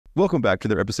Welcome back to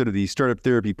another episode of the Startup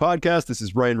Therapy Podcast. This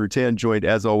is Ryan Rutan, joined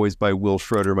as always by Wil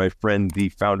Schroter, my friend, the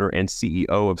founder and CEO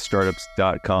of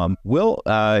startups.com. Wil,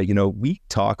 we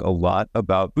talk a lot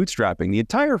about bootstrapping. The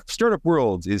entire startup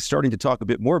world is starting to talk a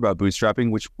bit more about bootstrapping,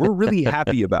 which we're really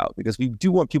happy about because we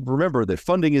do want people to remember that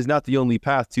funding is not the only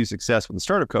path to success with a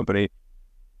startup company.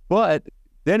 But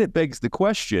then it begs the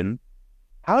question,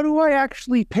 how do I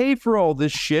actually pay for all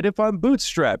this shit if I'm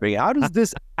bootstrapping? How does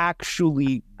this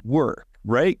actually work?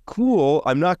 Right? Cool.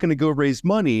 I'm not going to go raise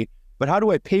money, but how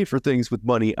do I pay for things with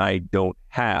money I don't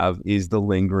have is the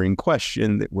lingering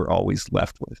question that we're always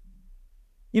left with.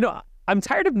 I'm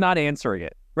tired of not answering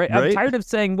it, right? I'm tired of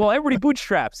saying, well, everybody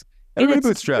bootstraps. Everybody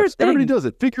bootstraps. Everybody does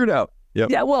it. Figure it out. Yep.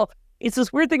 Yeah, well, it's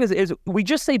this weird thing is we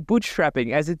just say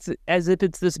bootstrapping as if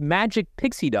it's this magic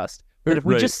pixie dust. But if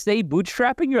we just say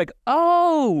bootstrapping, you're like,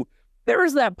 oh,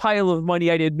 there's that pile of money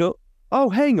I didn't know. Oh,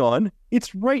 hang on.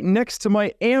 It's right next to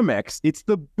my Amex. It's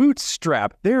the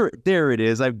bootstrap. There it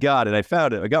is. I've got it. I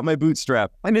found it. I got my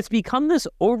bootstrap. And it's become this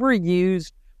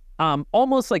overused,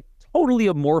 almost like totally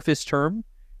amorphous term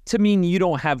to mean you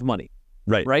don't have money.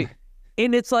 Right.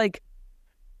 And it's like,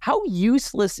 how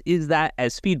useless is that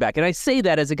as feedback? And I say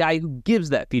that as a guy who gives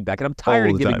that feedback, and I'm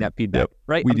tired of giving that feedback,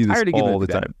 right? We do this all the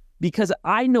time. Because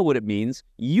I know what it means.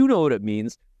 You know what it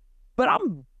means. But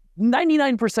I'm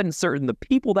 99% certain the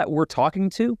people that we're talking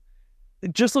to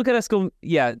just look at us going,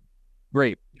 yeah,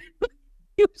 great.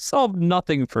 You solved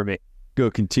nothing for me.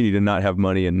 Go continue to not have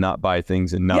money and not buy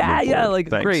things and not move forward.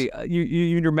 Thanks. Great.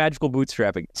 You and your magical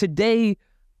bootstrapping. Today,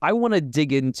 I want to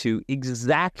dig into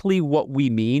exactly what we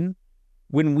mean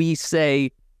when we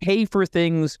say pay for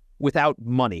things without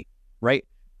money, right?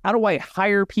 How do I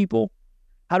hire people?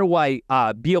 How do I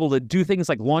be able to do things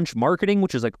like launch marketing,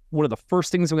 which is like one of the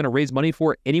first things I'm going to raise money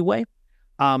for anyway?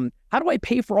 How do I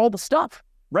pay for all the stuff,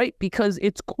 right? Because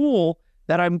it's cool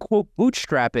that I'm, quote,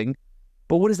 bootstrapping,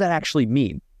 but what does that actually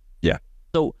mean? Yeah.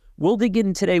 So we'll dig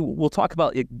in today. We'll talk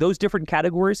about those different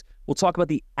categories. We'll talk about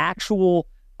the actual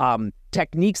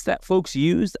techniques that folks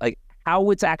use, like how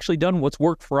it's actually done, what's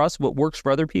worked for us, what works for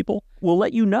other people. We'll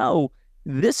let you know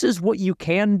this is what you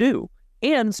can do.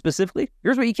 And specifically,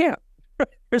 here's what you can't.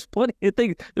 There's plenty of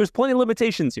things. There's plenty of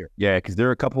limitations here. Yeah, because there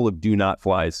are a couple of do not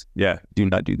flies. Yeah, do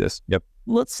not do this. Yep.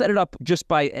 Let's set it up just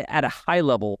at a high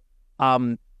level,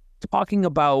 talking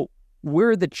about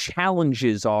where the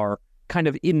challenges are kind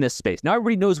of in this space. Now,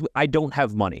 everybody knows I don't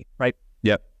have money, right?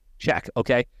 Yep. Check.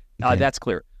 Okay. That's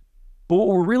clear. But what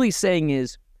we're really saying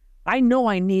is I know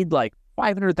I need like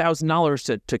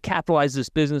 $500,000 to capitalize this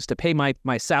business, to pay my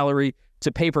salary,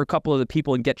 to pay for a couple of the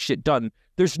people and get shit done.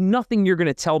 There's nothing you're going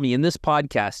to tell me in this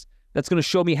podcast that's going to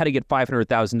show me how to get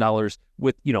 $500,000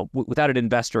 without an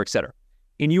investor, et cetera.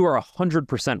 And you are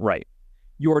 100% right.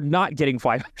 You are not getting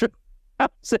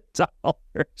 $500,000,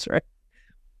 right?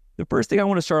 The first thing I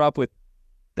want to start off with,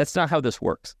 that's not how this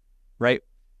works, right?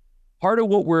 Part of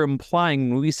what we're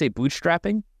implying when we say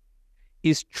bootstrapping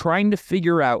is trying to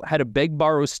figure out how to beg,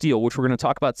 borrow, steal, which we're going to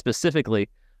talk about specifically,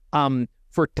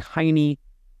 for tiny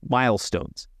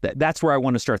milestones. That's where I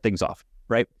want to start things off,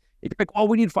 right? If you're like, oh,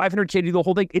 we need 500K to do the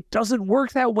whole thing, it doesn't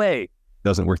work that way.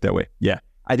 Doesn't work that way. Yeah.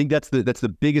 I think that's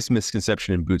the biggest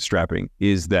misconception in bootstrapping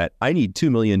is that I need $2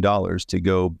 million to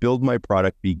go build my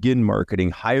product, begin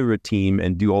marketing, hire a team,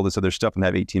 and do all this other stuff and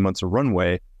have 18 months of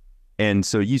runway. And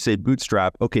so you say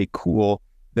bootstrap, okay, cool.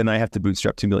 Then I have to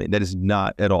bootstrap 2 million. That is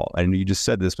not at all. I know you just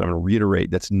said this, but I'm going to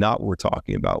reiterate, that's not what we're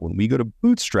talking about. When we go to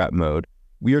bootstrap mode,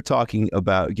 we are talking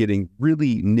about getting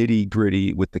really nitty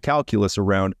gritty with the calculus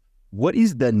around what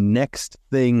is the next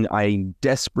thing I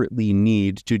desperately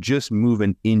need to just move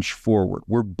an inch forward.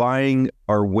 We're buying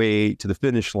our way to the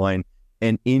finish line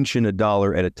an inch and a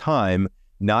dollar at a time,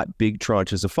 not big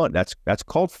tranches of fund. That's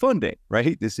called funding,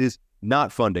 right? This is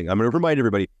not funding. I'm going to remind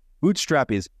everybody,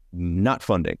 bootstrap is not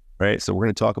funding, right? So we're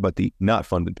going to talk about the not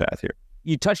funded path here.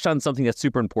 You touched on something that's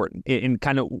super important in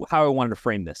kind of how I wanted to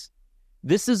frame this.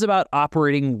 This is about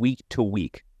operating week to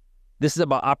week. This is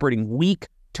about operating week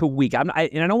to week. And I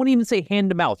don't want to even say hand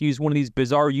to mouth, use one of these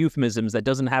bizarre euphemisms that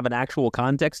doesn't have an actual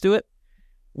context to it.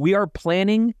 We are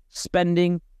planning,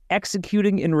 spending,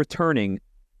 executing, and returning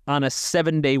on a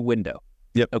 7-day window.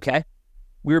 Yep. Okay?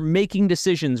 We're making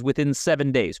decisions within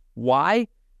 7 days. Why?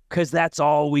 Because that's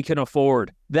all we can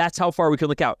afford. That's how far we can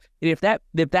look out. And if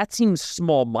that seems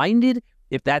small-minded,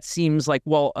 if that seems like,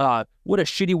 well, what a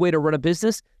shitty way to run a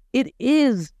business, it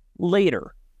is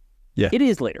later. Yeah. It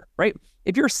is later, right?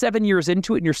 If you're 7 years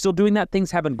into it and you're still doing that, things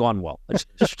haven't gone well.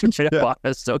 Just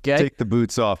honest, okay? Take the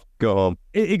boots off, go home.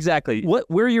 Exactly.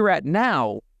 Where you're at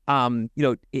now, in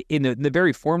the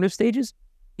very formative stages,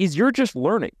 is you're just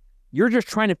learning. You're just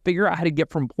trying to figure out how to get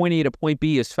from point A to point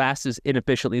B as fast as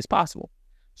inefficiently as possible.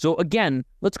 So again,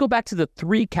 let's go back to the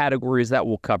 3 categories that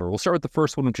we'll cover. We'll start with the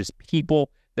first one, which is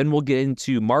people. Then we'll get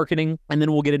into marketing, and then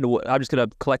we'll get into what I'm just going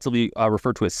to collectively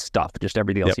refer to as stuff, just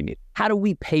everything else you need. How do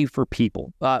we pay for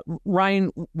people?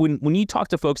 Ryan, when you talk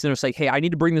to folks and it's like, hey, I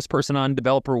need to bring this person on,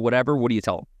 developer, whatever, what do you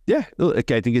tell them? Yeah,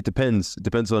 look, I think it depends. It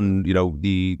depends on,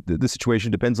 the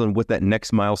situation, depends on what that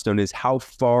next milestone is. How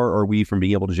far are we from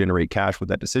being able to generate cash with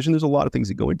that decision? There's a lot of things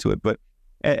that go into it, but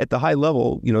at the high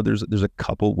level, there's a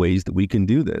couple ways that we can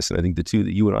do this. And I think the 2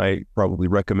 that you and I probably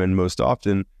recommend most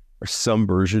often are some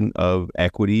version of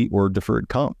equity or deferred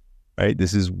comp, right?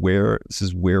 This is where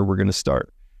we're going to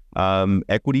start.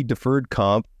 Equity, deferred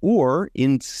comp, or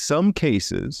in some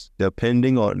cases,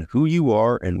 depending on who you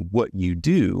are and what you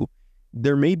do,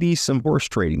 there may be some horse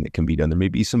trading that can be done. There may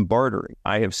be some bartering.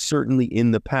 I have certainly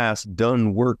in the past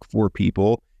done work for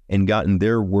people and gotten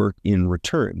their work in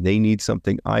return. They need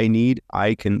something I need.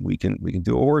 We can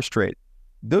do a horse trade.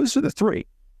 Those are the 3,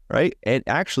 right? And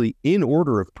actually, in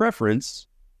order of preference,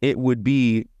 it would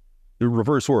be the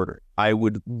reverse order. I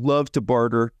would love to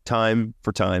barter time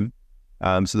for time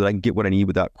so that I can get what I need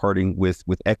without parting with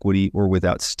equity or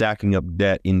without stacking up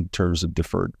debt in terms of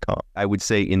deferred comp. I would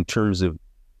say in terms of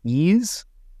ease,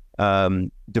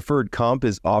 deferred comp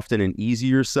is often an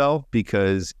easier sell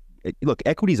because, look,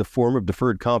 equity is a form of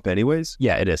deferred comp anyways.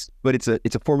 Yeah, it is. But it's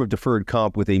a form of deferred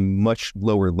comp with a much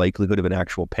lower likelihood of an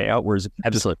actual payout, whereas if you're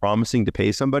just promising to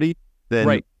pay somebody,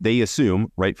 then they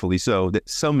assume, rightfully so, that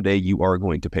someday you are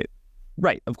going to pay them.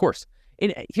 Right, of course.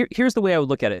 And here's the way I would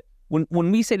look at it.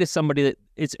 When we say to somebody that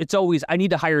it's always, I need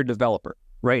to hire a developer,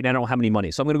 right? And I don't have any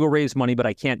money. So I'm going to go raise money, but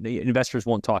I can't, investors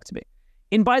won't talk to me.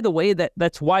 And by the way,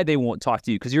 that's why they won't talk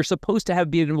to you, because you're supposed to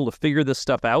be able to figure this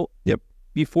stuff out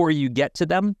before you get to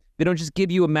them. They don't just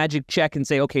give you a magic check and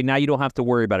say, okay, now you don't have to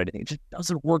worry about anything. It just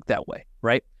doesn't work that way,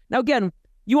 right? Now, again,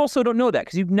 you also don't know that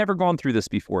because you've never gone through this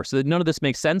before. So none of this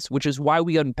makes sense, which is why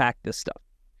we unpack this stuff.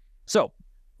 So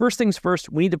first things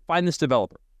first, we need to find this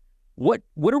developer. What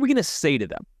are we going to say to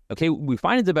them? Okay, we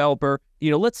find a developer,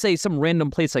 let's say some random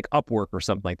place like Upwork or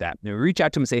something like that. And we reach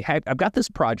out to them and say, hey, I've got this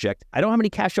project. I don't have any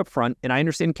cash up front, and I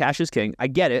understand cash is king. I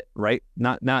get it, right?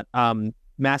 Not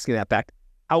masking that fact.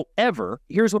 However,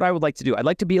 here's what I would like to do. I'd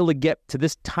like to be able to get to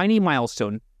this tiny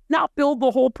milestone, not build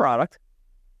the whole product,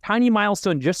 tiny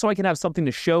milestone, just so I can have something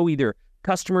to show either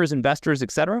customers, investors,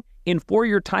 etc. And for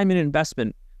your time and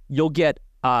investment, you'll get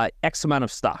X amount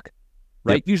of stock,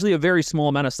 right? Yep. Usually a very small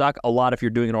amount of stock, a lot if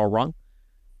you're doing it all wrong.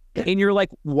 And you're like,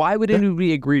 why would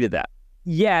anybody agree to that?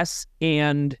 Yes,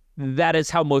 and that is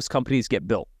how most companies get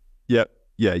built. Yep.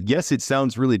 Yeah. Yes, it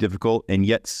sounds really difficult, and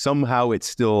yet somehow it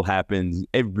still happens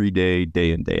every day,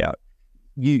 day in, day out.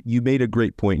 You made a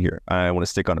great point here. I want to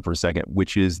stick on it for a second,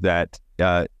 which is that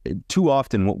too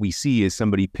often what we see is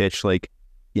somebody pitch like,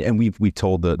 and we've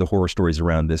told the horror stories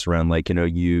around this, around like,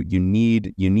 you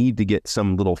need to get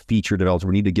some little feature developed.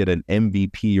 We need to get an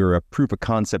MVP or a proof of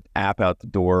concept app out the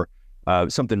door,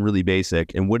 something really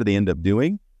basic. And what do they end up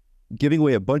doing? Giving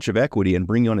away a bunch of equity and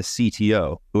bringing on a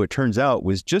CTO, who it turns out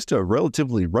was just a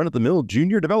relatively run-of-the-mill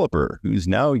junior developer who's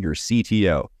now your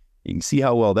CTO. You can see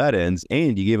how well that ends,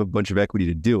 and you gave a bunch of equity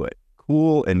to do it.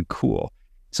 Cool.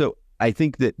 So I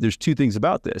think that there's 2 things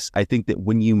about this. I think that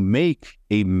when you make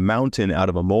a mountain out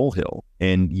of a molehill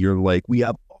and you're like, we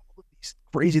have all of these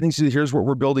crazy things to do, here's what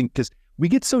we're building, because we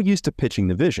get so used to pitching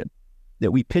the vision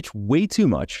that we pitch way too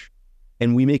much.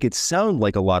 And we make it sound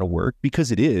like a lot of work,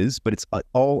 because it is, but it's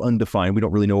all undefined. We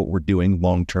don't really know what we're doing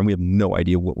long term. We have no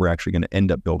idea what we're actually going to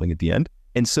end up building at the end.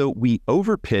 And so we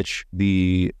overpitch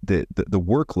the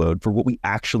workload for what we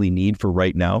actually need for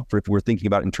right now. For if we're thinking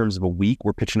about in terms of a week,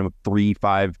 we're pitching them 3,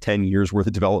 5, 10 years worth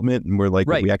of development, and we're like,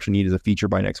 what we actually need is a feature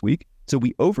by next week. So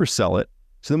we oversell it.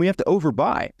 So then we have to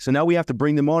overbuy. So now we have to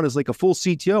bring them on as like a full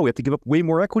CTO. We have to give up way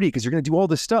more equity because you're going to do all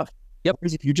this stuff. Yep.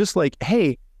 Whereas if you're just like,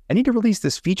 hey, I need to release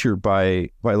this feature by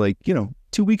like,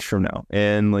 2 weeks from now.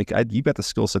 And like, you got the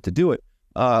skill set to do it.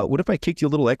 What if I kicked you a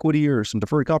little equity or some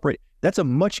deferred comp rate? That's a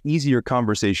much easier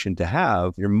conversation to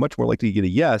have. You're much more likely to get a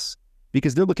yes,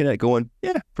 because they're looking at it going,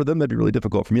 yeah, for them, that'd be really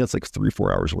difficult. For me, that's like 3 or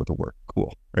 4 hours worth of work.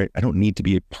 Cool, right? I don't need to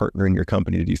be a partner in your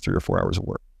company to do 3 or 4 hours of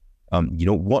work. You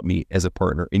don't want me as a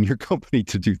partner in your company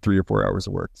to do 3 or 4 hours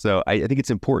of work. So I think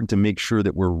it's important to make sure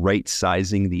that we're right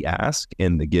sizing the ask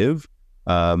and the give,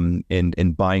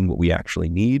 and buying what we actually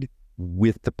need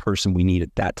with the person we need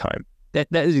at that time. That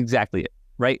is exactly it,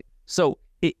 right? So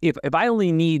if I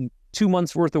only need 2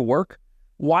 months worth of work,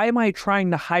 why am I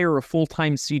trying to hire a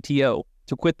full-time CTO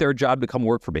to quit their job to come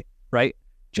work for me, right?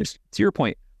 Just to your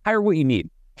point, hire what you need.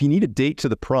 If you need a date to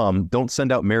the prom, don't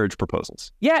send out marriage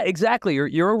proposals. Yeah, exactly.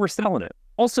 You're overselling it.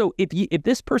 Also, if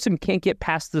this person can't get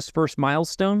past this first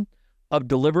milestone of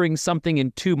delivering something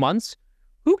in 2 months,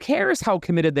 who cares how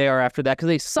committed they are after that? Because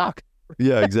they suck.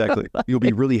 Yeah, exactly. You'll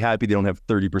be really happy they don't have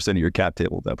 30% of your cap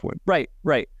table at that point. Right.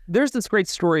 There's this great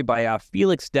story by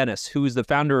Felix Dennis, who's the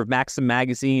founder of Maxim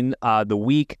Magazine, The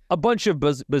Week, a bunch of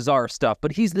bizarre stuff.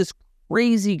 But he's this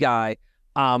crazy guy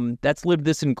that's lived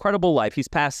this incredible life. He's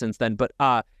passed since then, but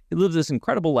he lived this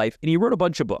incredible life, and he wrote a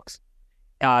bunch of books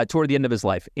toward the end of his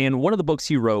life. And one of the books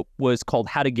he wrote was called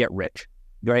How to Get Rich,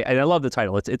 right? And I love the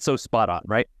title. It's so spot on,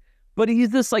 right? But he's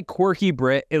this like quirky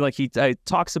Brit, and like he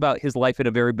talks about his life in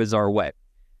a very bizarre way.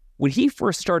 When he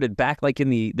first started back like in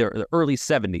the early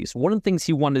 70s, one of the things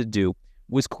he wanted to do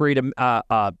was create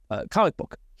a comic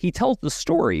book. He tells the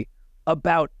story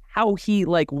about how he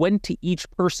like went to each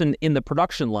person in the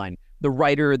production line, the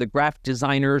writer, the graphic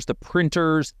designers, the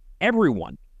printers,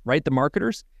 everyone, right? The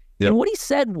marketers. Yep. And what he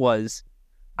said was,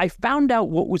 I found out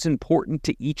what was important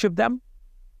to each of them,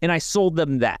 and I sold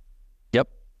them that. Yep,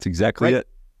 that's exactly it.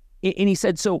 And he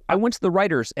said, so I went to the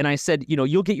writers and I said,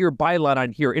 you'll get your byline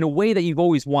on here in a way that you've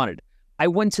always wanted. I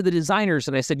went to the designers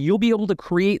and I said, you'll be able to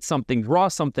create something, draw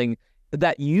something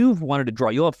that you've wanted to draw.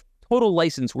 You'll have total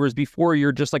license, whereas before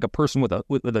you're just like a person with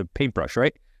a paintbrush,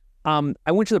 right?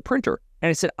 I went to the printer and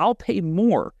I said, I'll pay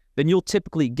more than you'll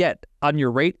typically get on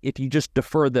your rate if you just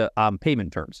defer the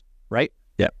payment terms, right?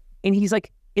 Yeah. And he's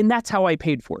like, and that's how I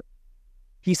paid for it.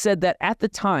 He said that at the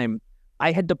time,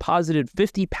 I had deposited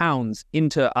 50 pounds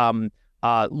into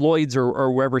Lloyd's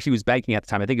or wherever he was banking at the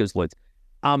time. I think it was Lloyd's.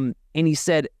 And he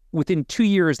said within 2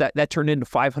 years that turned into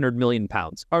 500 million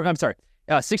pounds. Or I'm sorry,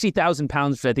 60,000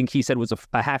 pounds, which I think he said was a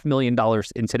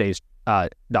 $500,000 in today's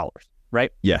dollars,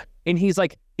 right? Yeah. And he's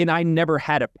like, and I never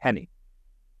had a penny.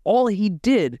 All he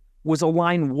did was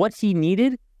align what he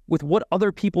needed with what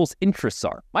other people's interests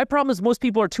are. My problem is most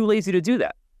people are too lazy to do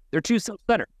that. They're too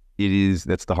self-centered.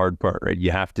 That's the hard part, right?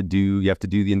 You have to do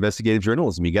the investigative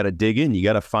journalism. You got to dig in. You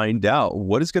got to find out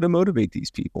what is going to motivate these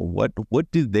people.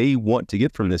 What do they want to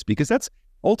get from this? Because that's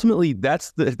ultimately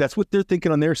that's what they're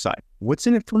thinking on their side. What's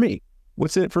in it for me?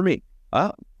 What's in it for me?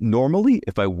 Normally,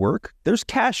 if I work, there's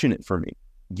cash in it for me.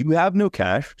 You have no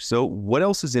cash, so what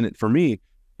else is in it for me?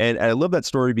 And I love that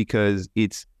story because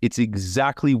it's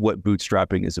exactly what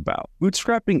bootstrapping is about.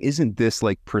 Bootstrapping isn't this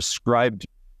like prescribed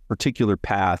particular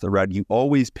path around you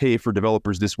always pay for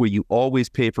developers this way, you always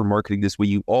pay for marketing this way,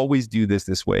 you always do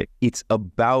this way. It's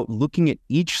about looking at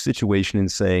each situation and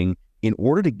saying, in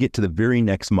order to get to the very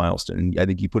next milestone, and I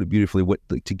think you put it beautifully,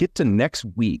 to get to next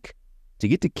week, to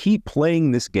get to keep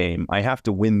playing this game, I have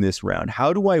to win this round.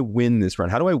 How do I win this round?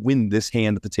 How do I win this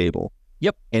hand at the table?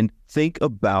 Yep. And think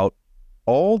about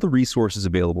all the resources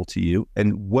available to you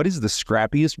and what is the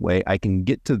scrappiest way I can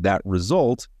get to that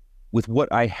result with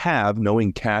what I have,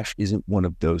 knowing cash isn't one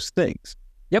of those things.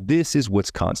 Yep. This is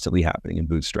what's constantly happening in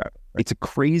bootstrapping. It's a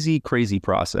crazy, crazy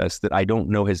process that I don't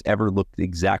know has ever looked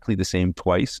exactly the same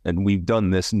twice. And we've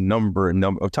done this number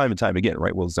of time and time again,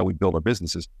 right? Well, it's how we build our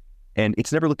businesses. And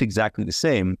it's never looked exactly the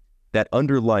same. That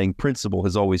underlying principle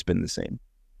has always been the same.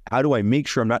 How do I make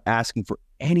sure I'm not asking for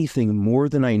anything more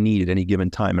than I need at any given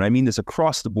time? And I mean this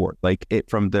across the board, like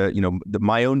from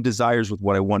my own desires with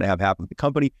what I want to have happen with the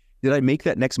company. Did I make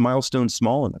that next milestone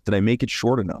small enough? Did I make it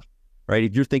short enough? Right?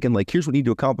 If you're thinking like, here's what I need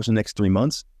to accomplish in the next 3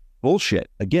 months, bullshit.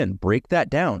 Again, break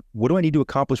that down. What do I need to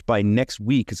accomplish by next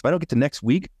week? Because if I don't get to next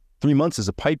week, 3 months is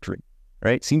a pipe dream,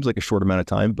 right? Seems like a short amount of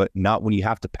time, but not when you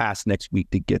have to pass next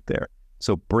week to get there.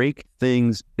 So break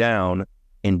things down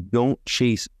and don't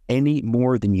chase any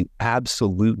more than you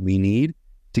absolutely need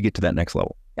to get to that next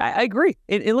level. I agree.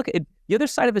 And look, the other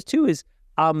side of it too is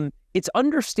it's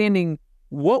understanding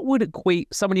what would equate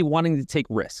somebody wanting to take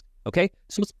risk, okay?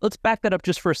 So let's back that up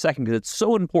just for a second because it's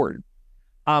so important.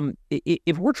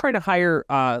 If we're trying to hire,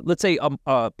 let's say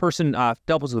a person to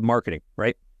help us with marketing,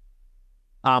 right?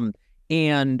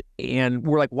 And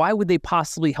we're like, why would they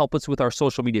possibly help us with our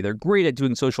social media? They're great at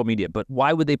doing social media, but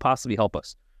why would they possibly help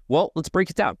us? Well, let's break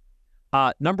it down.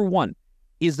 Number one,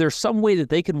 is there some way that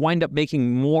they could wind up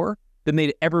making more than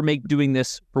they'd ever make doing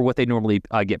this for what they normally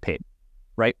get paid?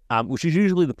 Right, which is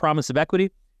usually the promise of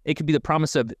equity. It could be the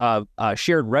promise of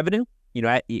shared revenue.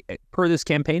 Per this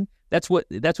campaign, that's what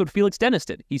Felix Dennis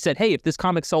did. He said, "Hey, if this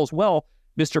comic sells well,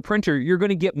 Mr. Printer, you're going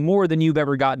to get more than you've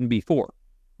ever gotten before."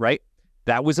 Right,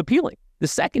 that was appealing. The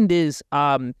second is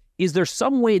there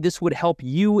some way this would help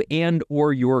you and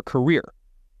or your career?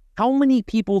 How many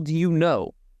people do you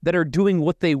know that are doing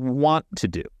what they want to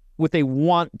do? What they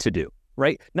want to do,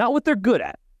 right? Not what they're good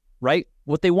at, right?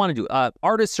 What they want to do.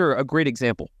 Artists are a great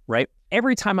example, right?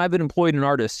 Every time I've been employed an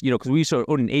artist, because we used to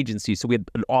own an agency, so we had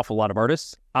an awful lot of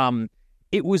artists.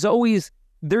 It was always,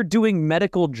 they're doing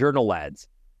medical journal ads.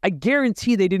 I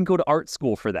guarantee they didn't go to art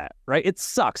school for that, right? It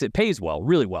sucks. It pays well,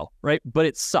 really well, right? But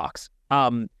it sucks.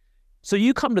 So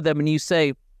you come to them and you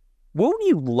say, what would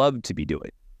you love to be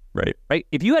doing? Right?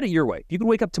 If you had it your way, if you could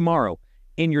wake up tomorrow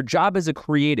and your job as a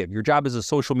creative, your job as a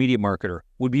social media marketer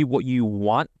would be what you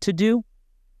want to do,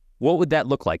 what would that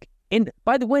look like? And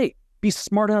by the way, be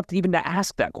smart enough to even to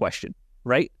ask that question,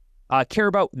 right? Care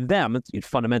about them, it's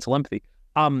fundamental empathy,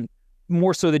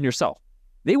 more so than yourself.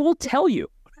 They will tell you.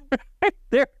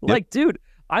 They're like, dude,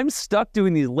 I'm stuck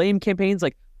doing these lame campaigns.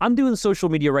 Like, I'm doing social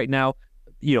media right now,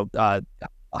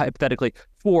 hypothetically,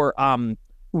 for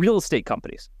real estate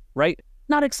companies, right?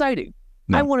 Not exciting.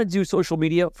 No. I want to do social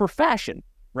media for fashion,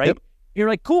 right? Yep. You're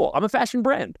like, cool, I'm a fashion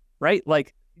brand, right?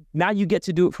 Like, now you get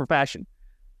to do it for fashion.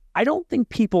 I don't think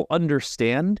people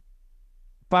understand,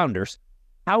 founders,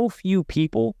 how few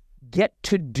people get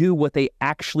to do what they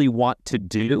actually want to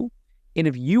do. And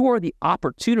if you are the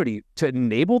opportunity to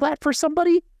enable that for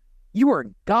somebody, you are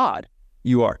God.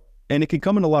 You are. And it can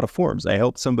come in a lot of forms. I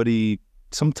helped somebody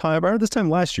sometime, around this time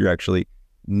last year actually,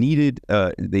 they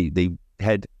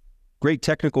had great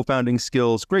technical founding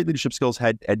skills, great leadership skills,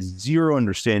 had zero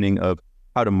understanding of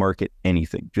how to market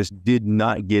anything. Just did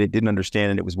not get it, didn't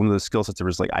understand it. It was one of those skill sets that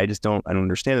was like, I don't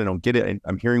understand it, I don't get it.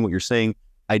 I'm hearing what you're saying.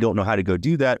 I don't know how to go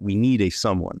do that. We need a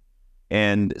someone.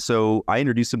 And so I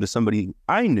introduced them to somebody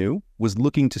I knew was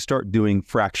looking to start doing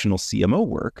fractional CMO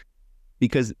work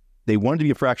because they wanted to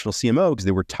be a fractional CMO because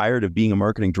they were tired of being a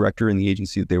marketing director in the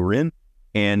agency that they were in.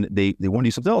 And they wanted to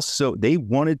do something else. So they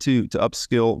wanted to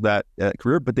upskill that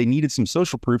career, but they needed some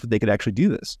social proof that they could actually do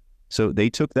this. So they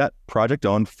took that project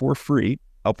on for free,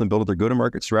 helped them build their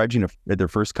go-to-market strategy and their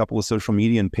first couple of social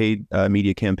media and paid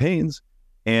media campaigns.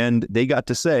 And they got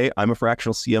to say, I'm a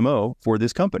fractional CMO for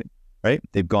this company, right?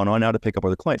 They've gone on now to pick up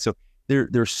other clients. So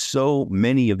there's so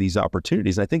many of these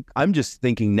opportunities. And I think I'm just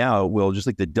thinking now, Will, just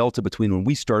like the delta between when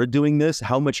we started doing this,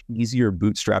 how much easier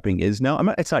bootstrapping is now.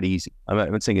 It's not easy. I'm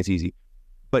not saying it's easy.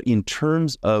 But in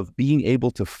terms of being able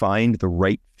to find the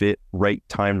right fit, right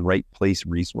time, right place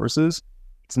resources,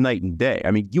 it's night and day.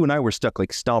 I mean, you and I were stuck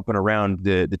like stomping around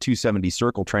the 270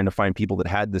 circle trying to find people that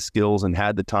had the skills and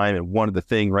had the time and wanted the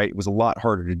thing, right? It was a lot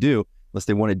harder to do unless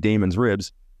they wanted Damon's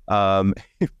ribs. I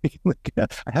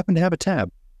happen to have a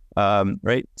tab,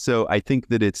 right? So I think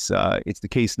that it's the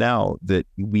case now that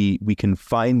we can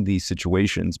find these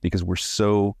situations because we're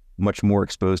so much more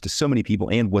exposed to so many people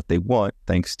and what they want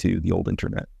thanks to the old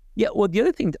internet. Yeah, well, the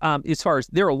other thing, as far as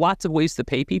there are lots of ways to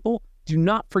pay people, do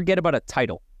not forget about a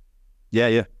title.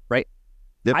 Yeah. Right?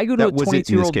 Yep. I go to that a 22-year-old...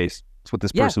 in this case. It's what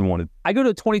this person wanted. I go to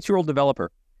a 22-year-old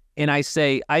developer and I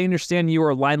say, I understand you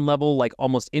are line level, like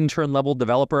almost intern level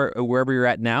developer or wherever you're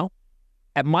at now.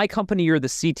 At my company, you're the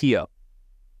CTO,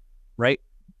 right?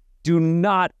 Do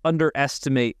not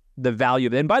underestimate the value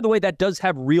of it. And by the way, that does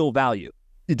have real value.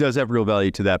 It does have real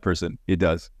value to that person. It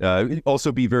does.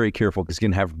 Also be very careful because it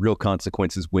can have real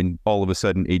consequences when all of a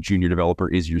sudden a junior developer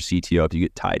is your CTO if you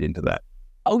get tied into that.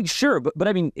 Oh, sure. But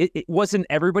I mean, it wasn't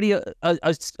everybody an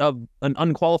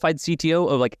unqualified CTO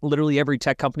of like literally every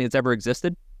tech company that's ever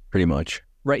existed? Pretty much.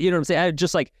 Right. You know what I'm saying? I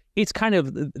just like, it's kind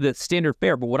of the standard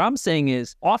fare. But what I'm saying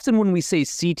is often when we say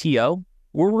CTO,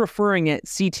 we're referring at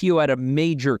CTO at a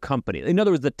major company. In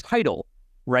other words, the title,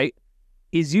 right,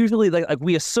 is usually like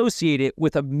we associate it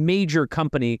with a major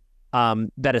company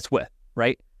that it's with,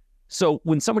 right? So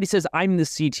when somebody says, I'm the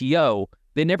CTO,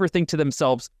 they never think to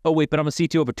themselves, oh, wait, but I'm a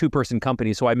CTO of a 2-person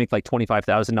company, so I make like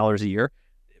 $25,000 a year.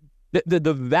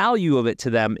 The value of it to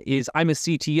them is I'm a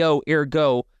CTO,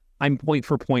 ergo, I'm point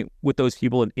for point with those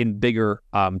people in bigger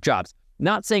jobs.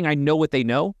 Not saying I know what they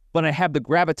know, but I have the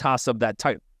gravitas of that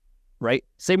title, right?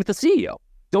 Same with the CEO.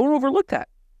 Don't overlook that.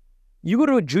 You go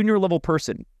to a junior level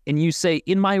person and you say,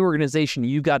 in my organization,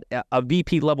 you got a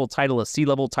VP level title, a C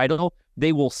level title,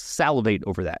 they will salivate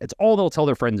over that. It's all they'll tell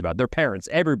their friends about, their parents,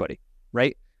 everybody,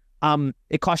 right?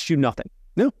 It costs you nothing.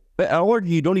 No, but I'll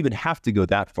argue you don't even have to go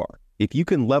that far. If you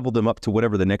can level them up to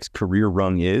whatever the next career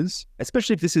rung is,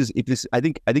 especially if this, I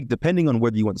think depending on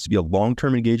whether you want this to be a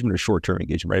long-term engagement or short-term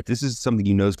engagement, right? If this is something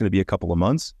you know is going to be a couple of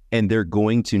months and they're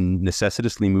going to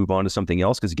necessitously move on to something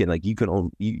else, because again, like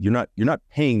you're not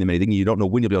paying them anything. You don't know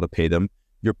when you'll be able to pay them.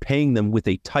 You're paying them with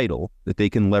a title that they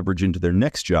can leverage into their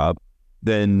next job.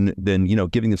 Then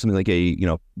giving them something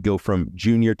like go from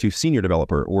junior to senior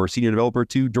developer or senior developer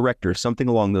to director, something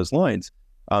along those lines.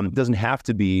 It doesn't have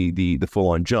to be the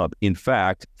full-on jump. In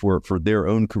fact, for their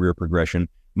own career progression,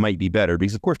 might be better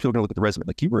because, of course, people are going to look at the resume.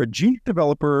 Like you were a junior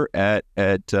developer at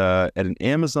an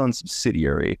Amazon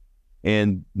subsidiary,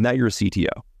 and now you're a CTO.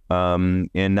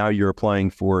 and now you're applying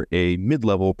for a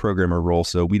mid-level programmer role.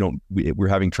 So we're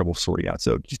having trouble sorting out.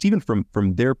 So just even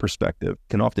from their perspective,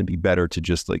 can often be better to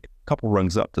just like a couple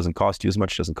rungs up. Doesn't cost you as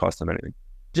much, doesn't cost them anything.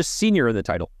 Just senior in the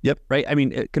title. Yep. Right. I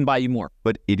mean, it can buy you more.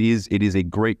 But it is a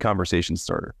great conversation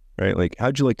starter, right? Like,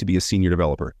 how'd you like to be a senior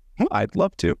developer? Well, I'd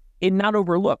love to. And not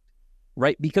overlooked,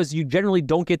 right? Because you generally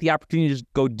don't get the opportunity to just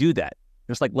go do that.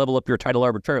 Just like level up your title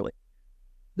arbitrarily.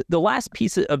 The last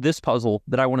piece of this puzzle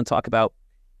that I want to talk about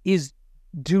is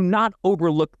do not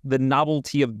overlook the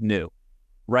novelty of new,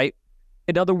 right?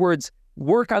 In other words,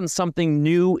 work on something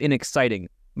new and exciting.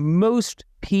 Most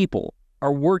people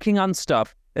are working on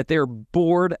stuff that they're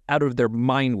bored out of their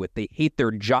mind with. They hate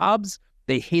their jobs.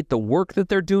 They hate the work that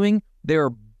they're doing.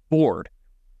 They're bored.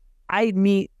 I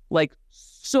meet like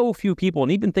so few people,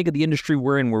 and even think of the industry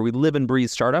we're in where we live and breathe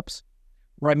startups,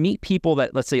 where I meet people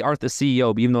that, let's say, aren't the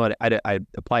CEO, but even though I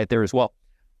apply it there as well,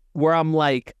 where I'm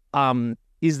like,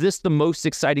 is this the most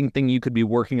exciting thing you could be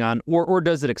working on, or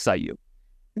does it excite you?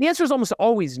 And the answer is almost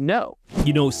always no.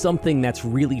 You know, something that's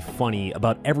really funny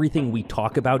about everything we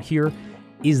talk about here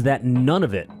is that none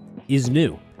of it is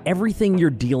new. Everything you're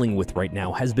dealing with right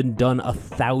now has been done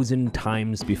 1,000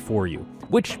 times before you,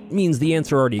 which means the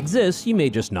answer already exists, you may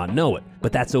just not know it,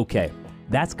 but that's okay.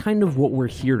 That's kind of what we're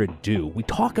here to do. We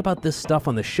talk about this stuff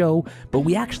on the show, but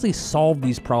we actually solve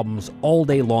these problems all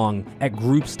day long at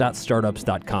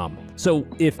groups.startups.com. So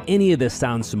if any of this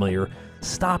sounds familiar,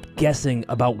 stop guessing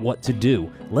about what to do.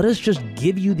 Let us just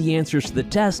give you the answers to the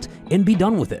test and be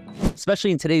done with it.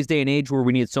 Especially in today's day and age where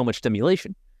we need so much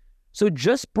stimulation. So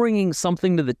just bringing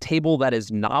something to the table that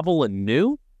is novel and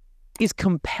new is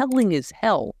compelling as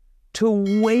hell to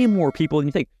way more people than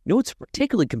you think. You know what's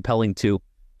particularly compelling to?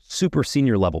 Super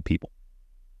senior level people,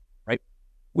 right?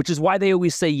 Which is why they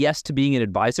always say yes to being an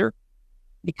advisor,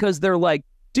 because they're like,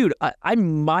 dude,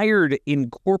 I'm mired in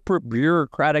corporate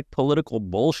bureaucratic political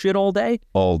bullshit all day.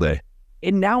 All day.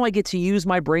 And now I get to use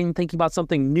my brain thinking about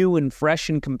something new and fresh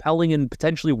and compelling and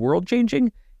potentially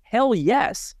world-changing. Hell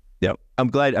yes. Yeah, I'm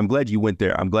glad you went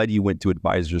there. I'm glad you went to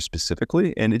advisors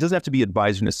specifically. And it doesn't have to be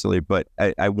advisor necessarily, but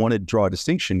I want to draw a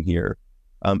distinction here.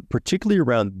 Particularly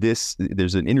around this,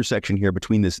 there's an intersection here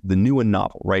between the new and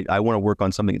novel, right? I want to work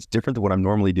on something that's different than what I'm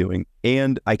normally doing,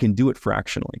 and I can do it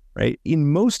fractionally, right?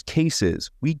 In most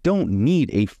cases, we don't need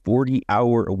a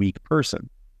 40-hour-a-week person.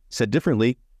 Said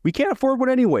differently, we can't afford one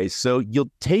anyways, so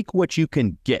you'll take what you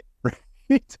can get,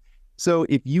 right? So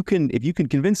if you can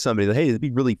convince somebody that, hey, it'd be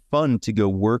really fun to go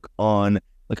work on,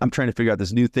 like, I'm trying to figure out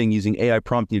this new thing using AI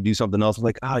prompting to do something else. I'm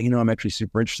like, I'm actually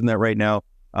super interested in that right now.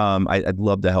 I'd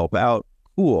love to help out.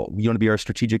 Cool. You want to be our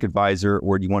strategic advisor,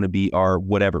 or do you want to be our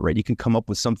whatever, right? You can come up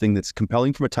with something that's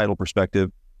compelling from a title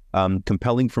perspective,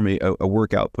 compelling from a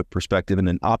work output perspective, and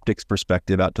an optics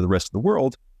perspective out to the rest of the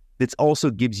world. That also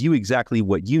gives you exactly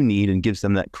what you need and gives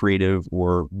them that creative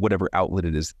or whatever outlet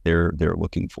it is they're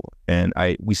looking for. And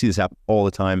we see this happen all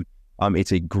the time.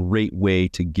 It's a great way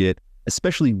to get,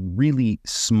 especially really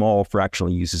small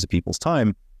fractional uses of people's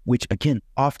time, which again,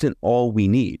 often all we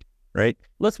need. Right.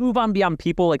 Let's move on beyond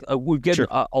people. Like we've given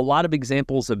Sure. a lot of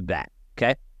examples of that.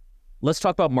 Okay. Let's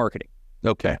talk about marketing.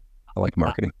 Okay. I like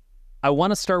marketing. I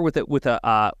want to start with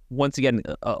once again,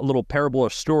 a little parable or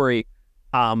story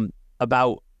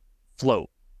about float,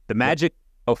 the magic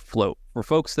of float. For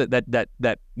folks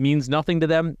that means nothing to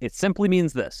them, it simply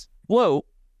means this. Float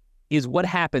is what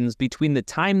happens between the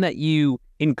time that you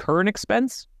incur an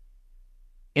expense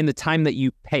and the time that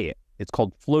you pay it. It's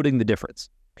called floating the difference.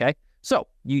 Okay. So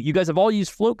you guys have all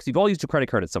used float because you've all used a credit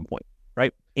card at some point,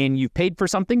 right? And you've paid for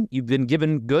something, you've been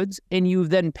given goods, and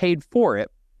you've then paid for it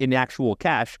in actual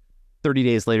cash 30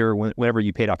 days later whenever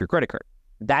you paid off your credit card.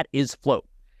 That is float.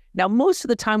 Now, most of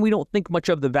the time, we don't think much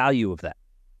of the value of that,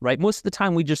 right? Most of the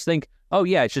time, we just think, oh,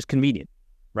 yeah, it's just convenient,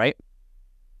 right?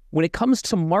 When it comes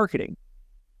to marketing,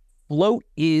 float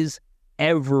is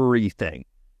everything.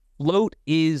 Float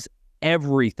is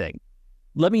everything.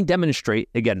 Let me demonstrate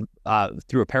again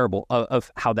through a parable of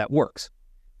how that works.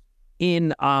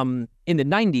 In the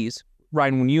 90s,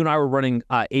 Ryan, when you and I were running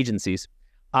agencies,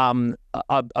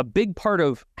 a big part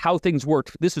of how things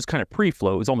worked, this was kind of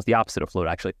pre-float, it was almost the opposite of float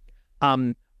actually.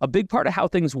 A big part of how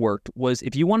things worked was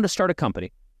if you wanted to start a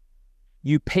company,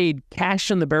 you paid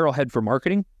cash in the barrelhead for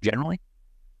marketing, generally,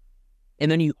 and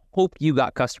then you hoped you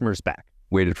got customers back.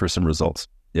 Waited for some results.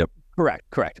 Yep.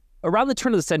 Correct. Around the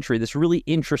turn of the century, this really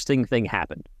interesting thing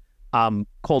happened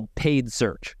called paid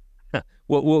search.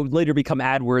 What will later become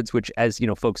AdWords, which, as you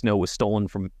know, folks know, was stolen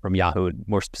from Yahoo, and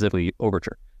more specifically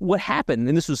Overture. What happened,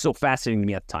 and this was so fascinating to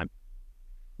me at the time,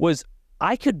 was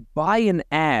I could buy an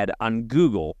ad on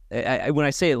Google. When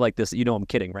I say it like this, you know I'm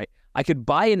kidding, right? I could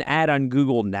buy an ad on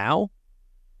Google now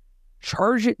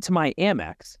charge it to my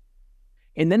Amex,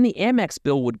 and then the Amex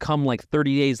bill would come like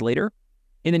 30 days later,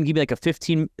 and then give me like a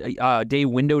 15-day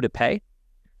window to pay.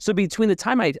 So between the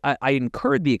time I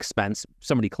incurred the expense,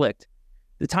 somebody clicked,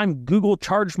 the time Google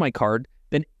charged my card,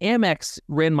 then Amex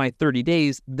ran my 30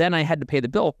 days, then I had to pay the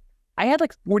bill, I had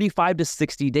like 45 to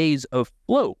 60 days of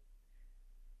float.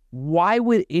 Why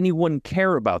would anyone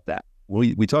care about that?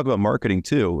 We talk about marketing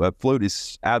too. Float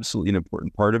is absolutely an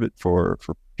important part of it for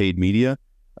paid media.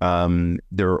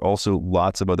 There are also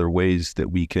lots of other ways that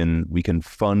we can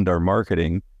fund our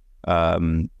marketing.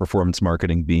 Performance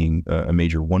marketing being a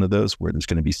major one of those, where there's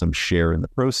going to be some share in the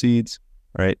proceeds,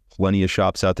 right? Plenty of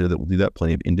shops out there that will do that.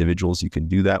 Plenty of individuals you can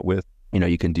do that with.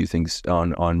 You can do things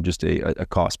on just a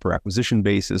cost per acquisition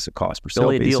basis, a cost per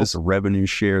sale basis, a revenue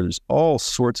share. There's all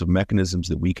sorts of mechanisms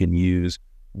that we can use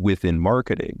within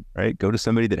marketing, right? Go to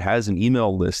somebody that has an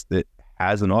email list that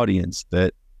has an audience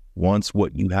that wants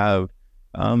what you have,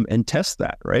 and test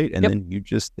that, right? And then you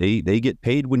just, they get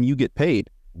paid when you get paid.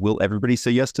 Will everybody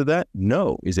say yes to that?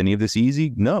 No. Is any of this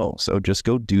easy? No. So just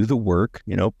go do the work,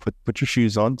 put your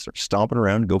shoes on, start stomping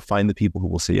around, go find the people who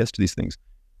will say yes to these things.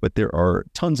 But there are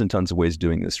tons and tons of ways of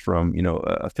doing this, from,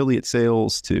 affiliate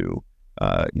sales to,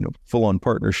 full-on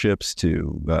partnerships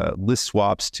to list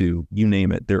swaps to you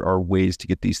name it. There are ways to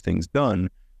get these things done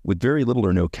with very little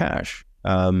or no cash,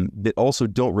 that also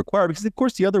don't require, because of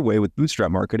course the other way with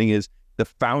bootstrap marketing is the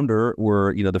founder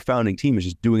or, the founding team is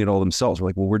just doing it all themselves. We're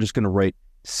like, well, we're just going to write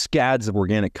scads of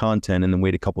organic content and then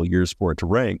wait a couple of years for it to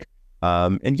rank.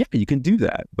 And yeah, you can do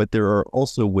that, but there are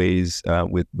also ways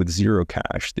with zero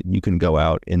cash that you can go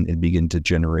out and begin to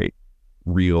generate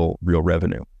real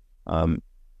revenue,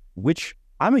 which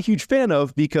I'm a huge fan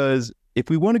of, because if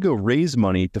we want to go raise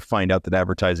money to find out that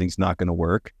advertising is not going to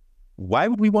work, why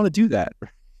would we want to do that?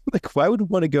 Like, why would we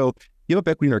want to go give up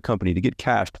equity in our company to get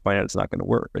cash to find out it's not going to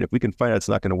work? But if we can find out it's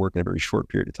not going to work in a very short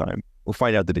period of time, or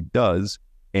find out that it does,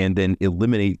 and then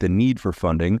eliminate the need for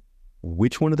funding,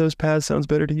 which one of those paths sounds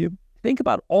better to you? Think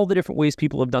about all the different ways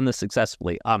people have done this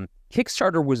successfully.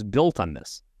 Kickstarter was built on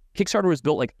this. Kickstarter was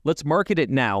built like, let's market it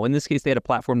now. In this case, they had a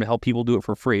platform to help people do it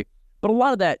for free. But a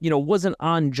lot of that, wasn't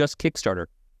on just Kickstarter.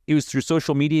 It was through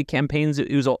social media campaigns.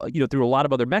 It was, through a lot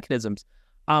of other mechanisms.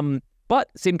 But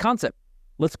same concept.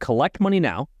 Let's collect money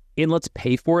now and let's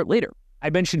pay for it later. I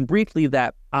mentioned briefly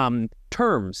that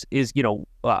terms is,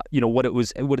 what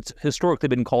it's historically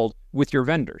been called with your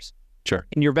vendors. Sure.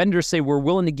 And your vendors say, we're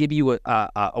willing to give you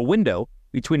a window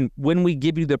between when we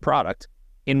give you the product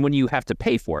and when you have to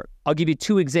pay for it. I'll give you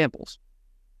two examples.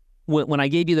 When I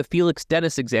gave you the Felix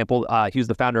Dennis example, he was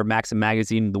the founder of Maxim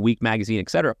Magazine, The Week Magazine,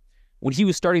 etc. When he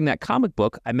was starting that comic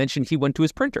book, I mentioned he went to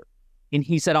his printer. And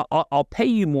he said, I'll pay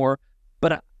you more,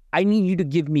 but I need you to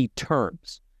give me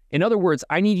terms. In other words,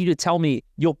 I need you to tell me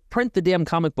you'll print the damn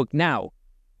comic book now,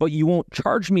 but you won't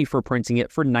charge me for printing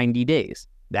it for 90 days.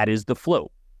 That is the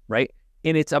flow, right?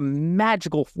 And it's a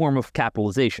magical form of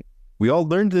capitalization. We all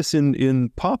learned this in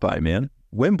Popeye, man.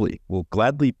 Wembley will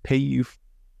gladly pay you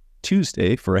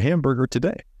Tuesday for a hamburger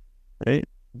today, right?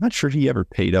 I'm not sure he ever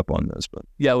paid up on those, but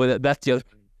yeah, well, that's the other.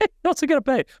 Also got to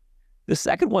pay. The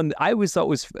second one I always thought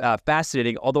was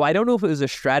fascinating, although I don't know if it was a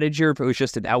strategy or if it was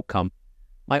just an outcome.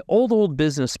 My old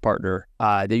business partner,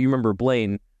 that you remember,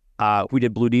 Blaine, who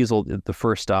did Blue Diesel, the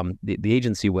first the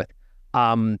agency with,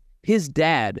 his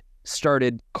dad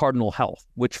started Cardinal Health,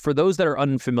 which for those that are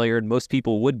unfamiliar, and most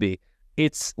people would be,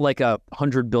 it's like a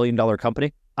 $100 billion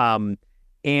company.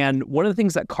 And one of the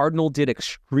things that Cardinal did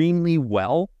extremely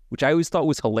well, which I always thought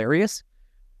was hilarious,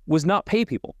 was not pay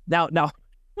people. Now,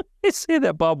 I say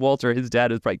that Bob Walter, his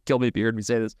dad, would probably kill me if he heard me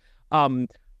say this.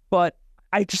 But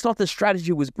I just thought this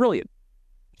strategy was brilliant.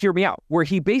 Hear me out. Where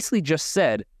he basically just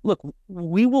said, look,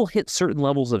 we will hit certain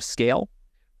levels of scale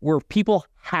where people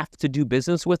have to do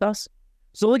business with us.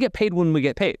 So they'll get paid when we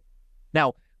get paid.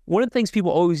 Now, one of the things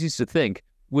people always used to think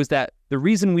was that the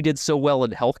reason we did so well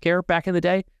in healthcare back in the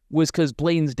day was because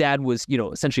Blaine's dad was,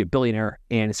 essentially a billionaire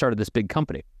and started this big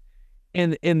company.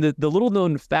 And the little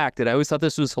known fact that I always thought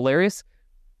this was hilarious,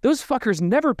 those fuckers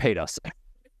never paid us.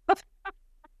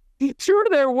 True to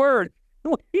their word,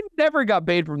 we never got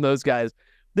paid from those guys.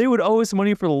 They would owe us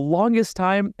money for the longest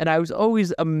time, and I was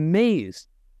always amazed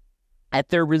at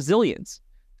their resilience.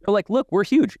 They're like, look, we're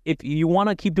huge. If you want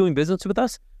to keep doing business with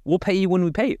us, we'll pay you when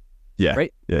we pay you. Yeah.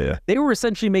 Right? Yeah. They were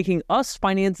essentially making us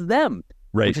finance them.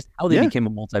 Right. Which is how they became a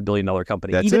multi-billion-dollar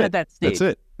company. That's even it. at that stage. That's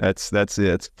it. That's it.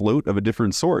 It's float of a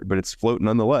different sort, but it's float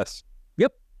nonetheless.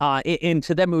 Yep. And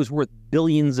to them, it was worth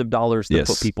billions of dollars to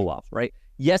put people off, right?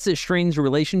 Yes, it strains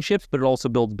relationships, but it also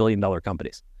builds billion-dollar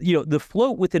companies. The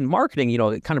float within marketing,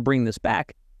 kind of bring this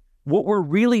back. What we're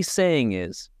really saying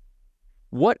is,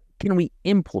 what can we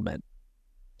implement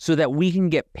so that we can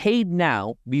get paid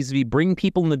now, vis-a-vis bring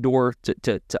people in the door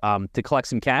to collect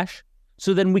some cash,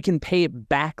 so then we can pay it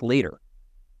back later,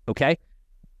 okay?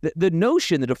 The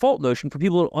default notion for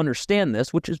people to understand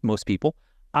this, which is most people,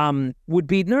 would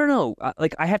be, no.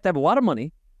 Like, I have to have a lot of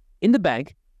money in the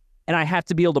bank, and I have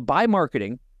to be able to buy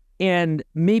marketing and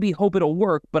maybe hope it'll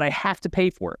work, but I have to pay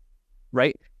for it,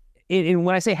 right? And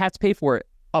when I say have to pay for it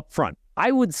up front,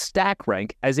 I would stack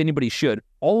rank, as anybody should,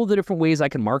 all of the different ways I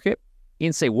can market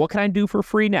and say, what can I do for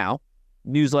free now?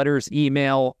 Newsletters,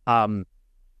 email,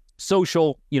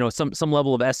 social, some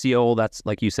level of SEO, that's,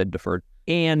 like you said, deferred.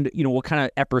 And, what kind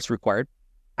of efforts required.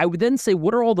 I would then say,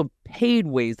 what are all the paid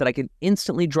ways that I can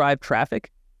instantly drive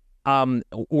traffic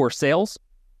or sales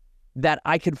that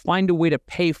I could find a way to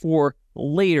pay for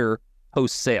later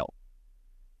post-sale?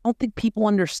 I don't think people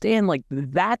understand, like,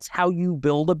 that's how you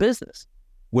build a business.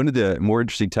 One of the more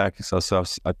interesting tactics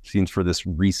I've seen for this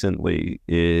recently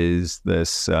is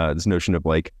this notion of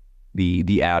like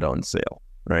the add-on sale,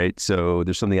 right? So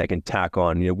there's something I can tack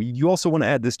on. You also want to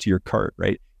add this to your cart,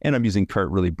 right? And I'm using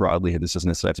cart really broadly here. This doesn't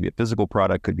necessarily have to be a physical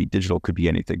product, could be digital, could be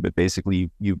anything. But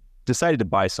basically, you decided to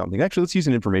buy something. Actually, let's use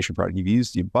an information product.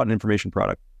 You bought an information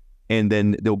product, and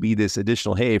then there'll be this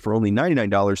additional, hey, for only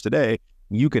 $99 today,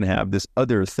 you can have this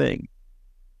other thing.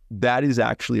 That is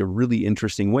actually a really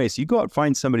interesting way. So you go out and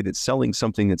find somebody that's selling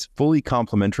something that's fully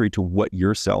complementary to what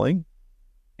you're selling,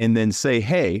 and then say,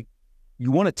 hey,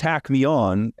 you want to tack me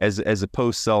on as a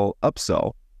post-sell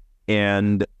upsell,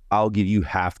 and I'll give you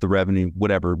half the revenue,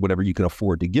 whatever you can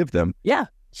afford to give them. Yeah,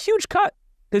 huge cut,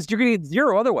 because you're going to get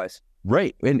zero otherwise.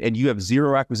 Right. And you have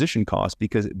zero acquisition costs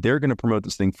because they're going to promote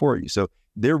this thing for you. So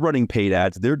they're running paid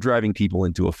ads, they're driving people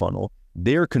into a funnel,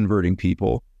 they're converting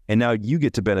people, and now you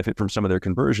get to benefit from some of their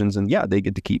conversions, and yeah, they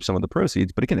get to keep some of the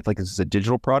proceeds. But again, if this is a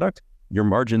digital product, your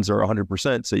margins are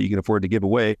 100%, so you can afford to give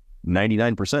away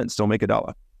 99%, still make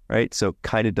 $1, right? So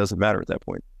kind of doesn't matter at that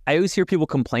point. I always hear people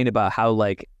complain about how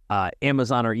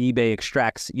Amazon or eBay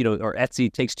extracts, or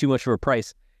Etsy takes too much of a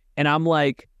price. And I'm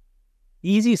like,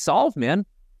 easy solve, man.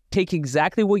 Take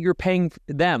exactly what you're paying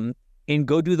them and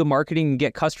go do the marketing and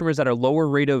get customers at a lower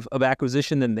rate of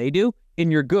acquisition than they do,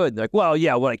 and you're good. They're like, well,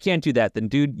 yeah, I can't do that. Then,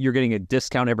 dude, you're getting a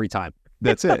discount every time.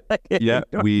 That's it. Yeah,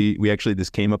 we actually, this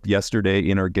came up yesterday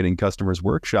in our Getting Customers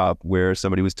workshop where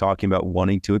somebody was talking about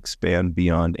wanting to expand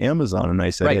beyond Amazon. And I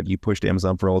said, right, have you pushed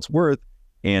Amazon for all it's worth?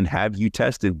 And have you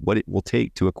tested what it will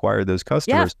take to acquire those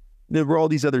customers? Yeah. There were all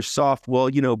these other soft,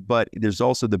 but there's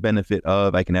also the benefit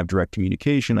of I can have direct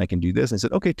communication. I can do this. And I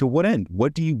said, okay, to what end?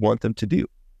 What do you want them to do?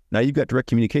 Now you've got direct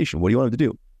communication. What do you want them to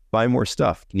do? Buy more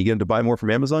stuff. Can you get them to buy more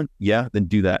from Amazon? Yeah, then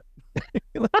do that.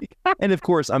 And of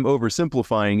course, I'm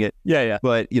oversimplifying it. Yeah.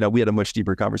 But, we had a much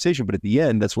deeper conversation. But at the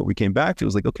end, that's what we came back to. It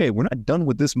was like, okay, we're not done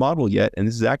with this model yet. And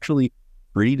this is actually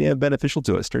pretty damn beneficial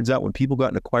to us. Turns out when people go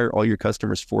out and acquire all your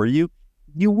customers for you,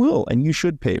 you will, and you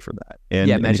should pay for that. And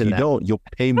if you don't, you'll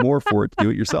pay more for it to do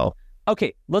it yourself.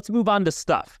 Okay, let's move on to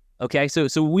stuff. Okay,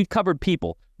 so we've covered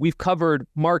people. We've covered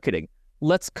marketing.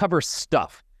 Let's cover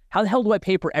stuff. How the hell do I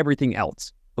pay for everything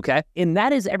else? Okay, and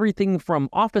that is everything from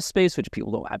office space, which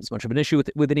people don't have as much of an issue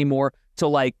with anymore,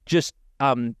 to just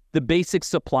the basic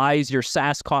supplies, your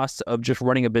SaaS costs of just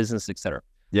running a business, et cetera.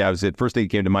 Yeah, it was it. First thing that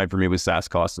came to mind for me was SaaS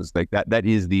costs. It's like that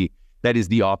is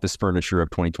the office furniture of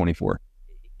 2024.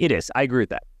 It is. I agree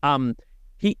with that.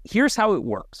 Here's how it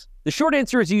works. The short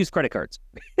answer is you use credit cards.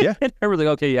 Yeah. And I was like,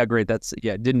 okay, yeah, great.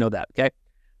 Didn't know that. Okay.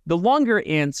 The longer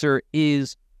answer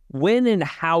is when and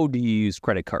how do you use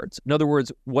credit cards? In other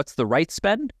words, what's the right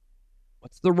spend?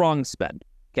 What's the wrong spend?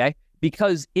 Okay.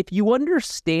 Because if you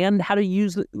understand how to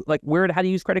use, how to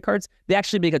use credit cards, they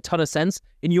actually make a ton of sense.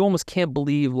 And you almost can't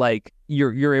believe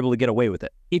you're able to get away with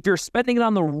it. If you're spending it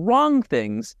on the wrong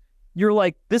things, you're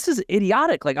like, this is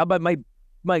idiotic.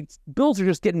 My bills are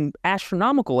just getting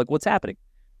astronomical. What's happening?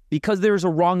 Because there's a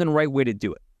wrong and right way to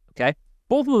do it. Okay.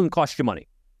 Both of them cost you money,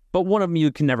 but one of them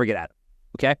you can never get out of.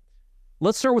 Okay.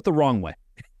 Let's start with the wrong way.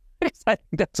 I think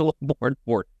that's a little more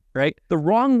important, right? The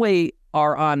wrong way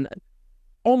are on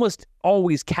almost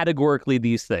always categorically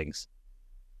these things.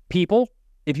 People,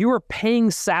 if you are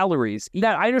paying salaries,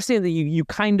 I understand that you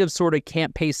kind of sort of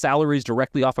can't pay salaries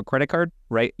directly off a credit card,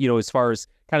 right? As far as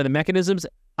kind of the mechanisms,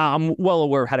 I'm well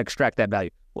aware of how to extract that value.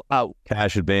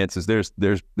 Cash advances,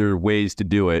 there are ways to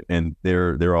do it, and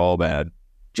they're all bad.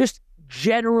 Just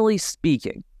generally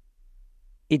speaking,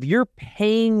 if you're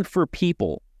paying for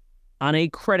people on a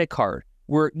credit card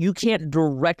where you can't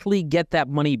directly get that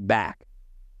money back,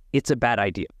 it's a bad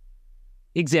idea.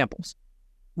 Examples.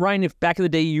 Ryan, if back in the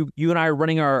day you and I are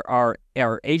running our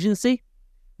agency,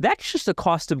 that's just a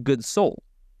cost of goods sold.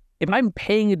 If I'm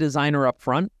paying a designer up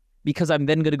front, because I'm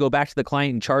then going to go back to the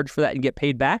client and charge for that and get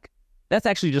paid back, that's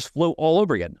actually just flow all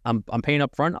over again. I'm paying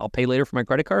up front, I'll pay later for my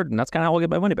credit card, and that's kind of how I'll get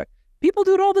my money back. People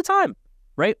do it all the time,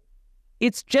 right?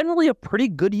 It's generally a pretty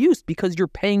good use because you're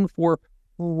paying for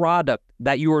product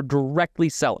that you are directly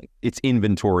selling. It's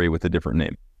inventory with a different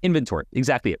name. Inventory,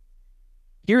 exactly it.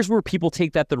 Here's where people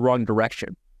take that the wrong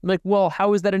direction. Like, well,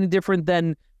 how is that any different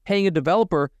than paying a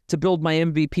developer to build my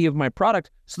MVP of my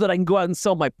product so that I can go out and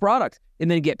sell my product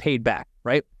and then get paid back,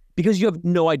 right? Because you have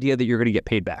no idea that you're going to get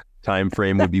paid back. Time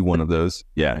frame would be one of those.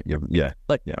 Yeah.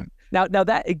 Now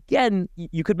that, again,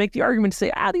 you could make the argument to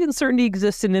say, the uncertainty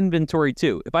exists in inventory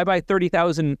too. If I buy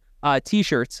 30,000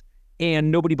 T-shirts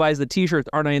and nobody buys the T-shirts,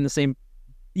 aren't I in the same?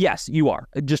 Yes, you are,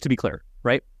 just to be clear,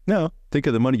 right? No, think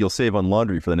of the money you'll save on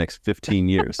laundry for the next 15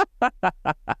 years.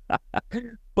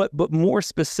 But more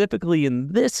specifically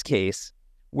in this case,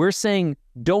 we're saying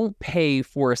don't pay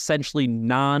for essentially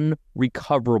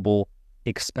non-recoverable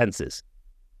expenses.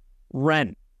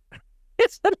 Rent.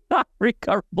 It's a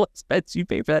non-recoverable expense. You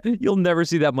pay for that. You'll never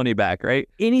see that money back, right?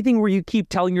 Anything where you keep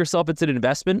telling yourself it's an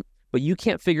investment, but you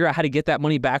can't figure out how to get that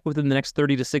money back within the next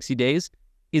 30 to 60 days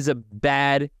is a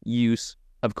bad use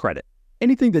of credit.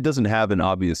 Anything that doesn't have an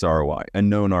obvious ROI, a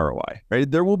known ROI, right?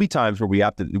 There will be times where we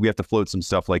have to float some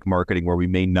stuff like marketing where we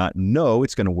may not know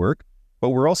it's going to work, but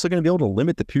we're also going to be able to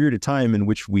limit the period of time in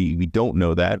which we don't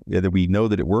know that, either we know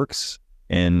that it works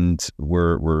and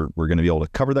we're going to be able to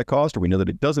cover that cost, or we know that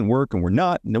it doesn't work and we're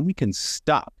not, and then we can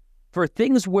stop. For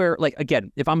things where, like,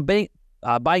 again, if I'm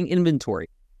buying inventory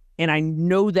and I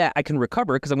know that I can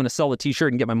recover it because I'm going to sell the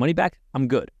T-shirt and get my money back, I'm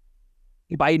good.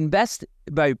 If I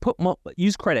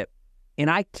use credit, and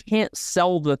I can't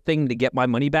sell the thing to get my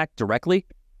money back directly,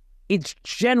 it's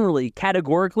generally,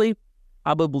 categorically,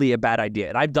 probably a bad idea.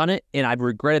 And I've done it, and I've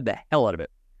regretted the hell out of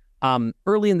it.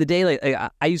 Early in the day,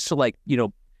 I used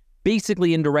to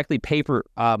basically indirectly pay for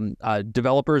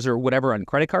developers or whatever on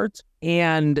credit cards,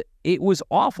 and it was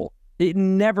awful. It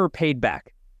never paid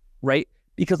back, right?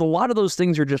 Because a lot of those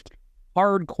things are just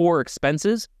hardcore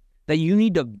expenses that you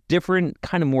need a different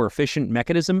kind of more efficient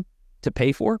mechanism to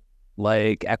pay for,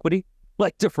 like equity,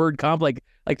 like deferred comp, like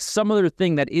some other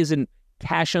thing that isn't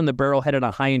cash on the barrelhead on a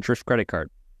high interest credit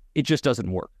card. It just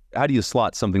doesn't work. How do you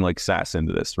slot something like SaaS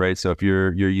into this, right? So if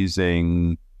you're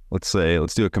using, let's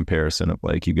do a comparison of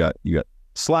like you got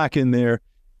Slack in there,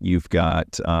 you've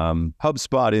got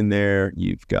HubSpot in there,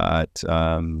 you've got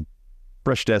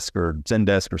Freshdesk or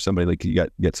Zendesk or somebody, like you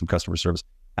get some customer service.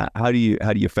 How do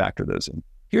you factor those in?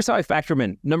 Here's how I factor them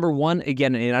in. Number one,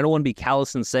 again, and I don't want to be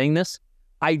callous in saying this,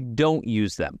 I don't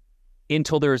use them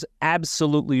until there's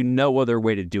absolutely no other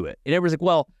way to do it. And everyone's like,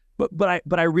 well,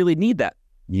 but I really need that.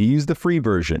 You use the free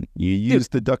version. You use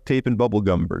the duct tape and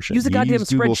bubblegum version. Use the goddamn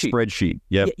Google spreadsheet. Spreadsheet.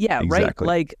 Yep, yeah, exactly.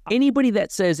 Right? Like anybody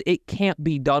that says it can't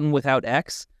be done without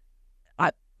X,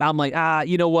 I'm like,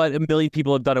 you know what? A million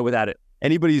people have done it without it.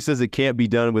 Anybody who says it can't be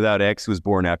done without X was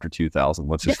born after 2000.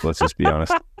 Let's just be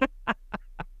honest.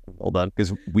 Hold on.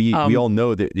 Because we all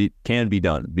know that it can be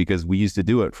done because we used to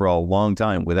do it for a long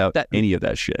time without any of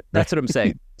that shit. That's what I'm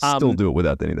saying. Still do it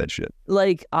without any of that shit.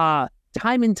 Like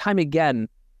time and time again,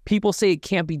 people say it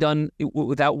can't be done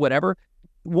without whatever.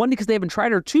 One, because they haven't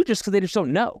tried, or two, just because they just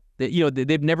don't know.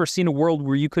 They've never seen a world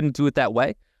where you couldn't do it that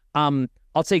way.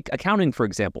 I'll take accounting, for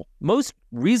example. Most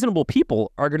reasonable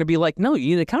people are going to be like, no, you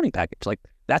need an accounting package. Like,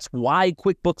 that's why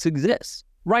QuickBooks exists.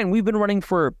 Ryan, we've been running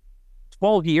for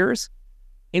 12 years,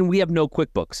 and we have no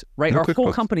QuickBooks, right? Our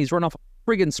whole company's run off a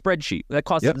friggin' spreadsheet that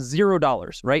costs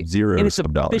 $0, right? And it's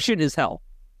efficient as hell,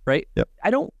 right? Yep.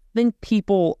 I don't think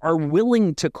people are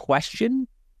willing to question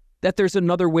that there's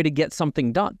another way to get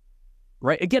something done,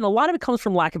 right? Again, a lot of it comes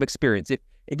from lack of experience. If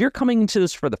you're coming into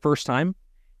this for the first time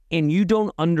and you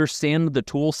don't understand the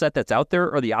tool set that's out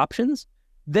there or the options,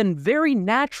 then very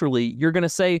naturally you're going to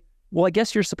say, well, I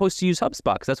guess you're supposed to use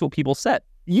HubSpot because that's what people said.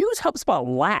 Use HubSpot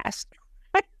last.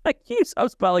 Like, use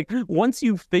HubSpot. Like, once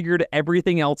you've figured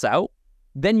everything else out,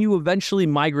 then you eventually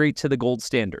migrate to the gold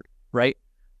standard, right?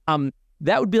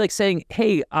 That would be like saying,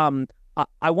 hey,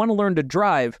 I want to learn to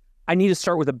drive. I need to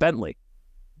start with a Bentley.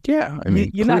 Yeah, I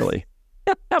mean, clearly.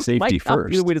 Safety first. Might not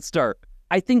be the way to start.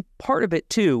 I think part of it,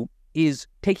 too, is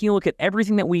taking a look at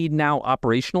everything that we need now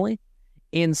operationally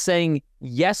and saying,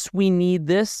 yes, we need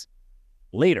this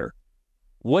later.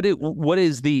 What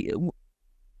is the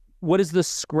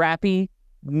scrappy,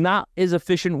 not as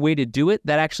efficient way to do it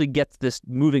that actually gets this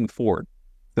moving forward?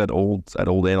 That old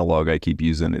analog I keep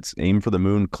using. It's aim for the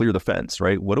moon, clear the fence,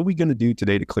 right? What are we going to do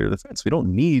today to clear the fence? We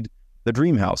don't need the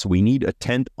dream house. We need a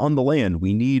tent on the land.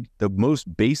 We need the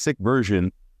most basic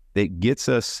version that gets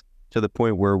us to the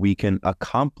point where we can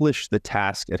accomplish the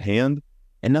task at hand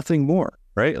and nothing more,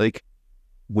 right? Like,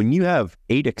 when you have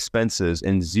 8 expenses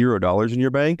and $0 in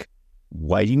your bank,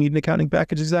 why do you need an accounting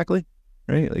package exactly?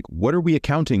 Right? Like, what are we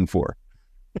accounting for?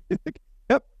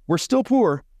 Yep, we're still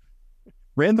poor.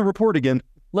 Ran the report again.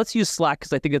 Let's use Slack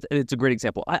because I think it's a great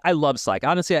example. I love Slack.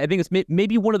 Honestly, I think it's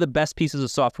maybe one of the best pieces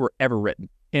of software ever written.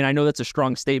 And I know that's a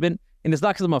strong statement. And it's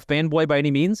not because I'm a fanboy by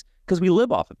any means, because we live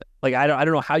off of it. Like, I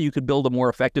don't know how you could build a more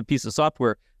effective piece of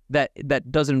software that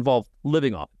doesn't involve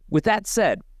living off it. With that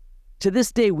said, to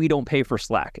this day, we don't pay for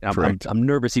Slack. I'm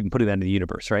nervous even putting that into the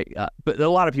universe, right? But a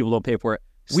lot of people don't pay for it.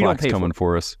 We don't pay coming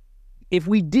for us. If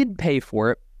we did pay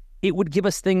for it, it would give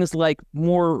us things like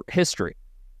more history.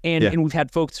 And we've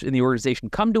had folks in the organization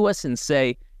come to us and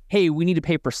say, hey, we need to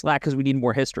pay for Slack because we need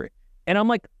more history. And I'm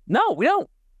like, no, we don't.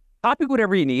 Copy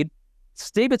whatever you need,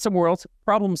 save it somewhere else,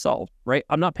 problem solved, right?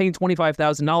 I'm not paying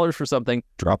 $25,000 for something.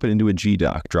 Drop it into a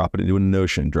GDoc, drop it into a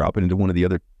Notion, drop it into one of the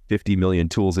other 50 million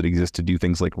tools that exist to do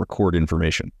things like record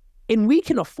information. And we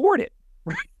can afford it,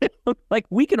 right? Like,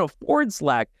 we can afford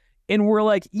Slack. And we're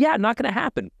like, yeah, not going to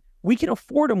happen. We can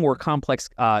afford a more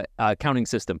complex accounting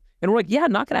system. And we're like, yeah,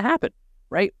 not going to happen.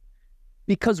 Right?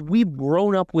 Because we've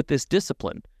grown up with this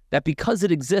discipline that because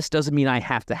it exists doesn't mean I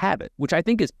have to have it, which I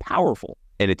think is powerful.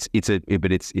 And it's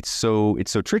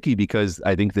so tricky because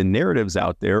I think the narratives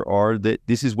out there are that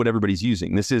this is what everybody's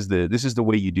using. This is the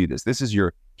way you do this. Here's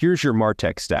your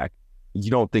MarTech stack. You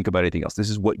don't think about anything else. This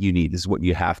is what you need. This is what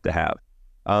you have to have.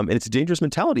 And it's a dangerous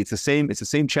mentality. It's the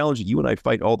same challenge that you and I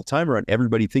fight all the time around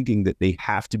everybody thinking that they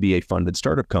have to be a funded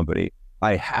startup company.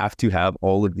 I have to have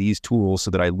all of these tools so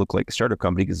that I look like a startup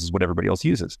company because this is what everybody else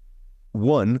uses.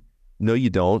 1, no, you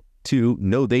don't. 2,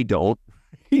 no, they don't.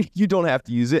 You don't have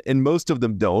to use it, and most of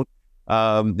them don't.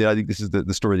 I think this is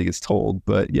the story that gets told.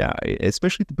 But yeah,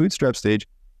 especially at the bootstrap stage,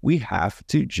 we have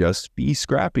to just be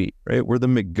scrappy, right? We're the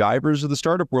MacGyvers of the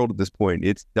startup world at this point.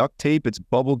 It's duct tape, it's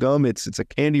bubble gum, it's a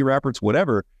candy wrapper, it's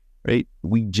whatever, right?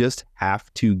 We just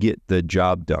have to get the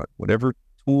job done. Whatever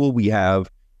tool we have,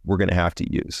 we're going to have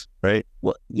to use, right?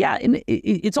 Well, yeah, and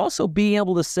it's also being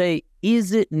able to say,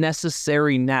 is it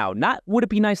necessary now? Not would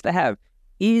it be nice to have?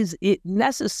 Is it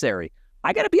necessary?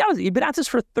 I got to be honest, you've been at this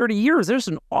for 30 years. There's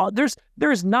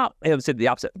not, I would say the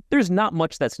opposite. There's not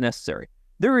much that's necessary.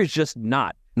 There is just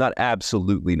not. Not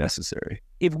absolutely necessary.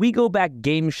 If we go back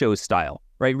game show style,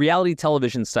 right, reality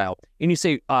television style, and you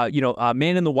say,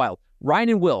 Man in the Wild, Ryan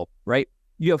and Will, right,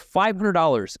 you have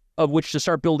 $500 of which to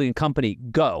start building a company,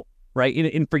 go. Right?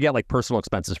 And forget like personal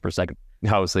expenses for a second.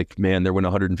 I was like, man, there went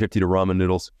 150 to ramen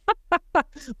noodles.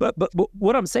 but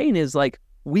what I'm saying is, like,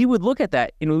 we would look at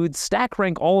that and we would stack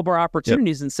rank all of our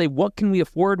opportunities and say, what can we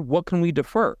afford? What can we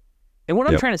defer? And what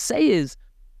I'm trying to say is,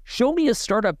 show me a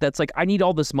startup that's like, I need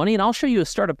all this money, and I'll show you a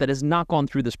startup that has not gone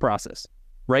through this process.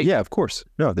 Right? Yeah, of course.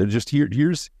 No, they're just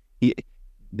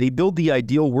they build the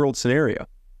ideal world scenario.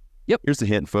 Yep. Here's the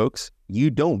hint, folks. You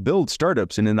don't build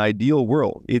startups in an ideal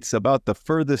world. It's about the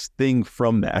furthest thing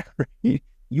from that. Right?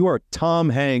 You are Tom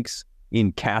Hanks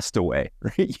in Castaway.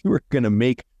 Right? You are going to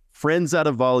make friends out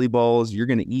of volleyballs. You're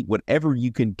going to eat whatever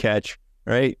you can catch.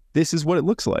 Right? This is what it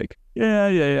looks like. Yeah.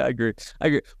 I agree.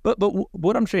 But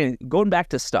what I'm saying, going back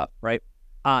to stuff, right?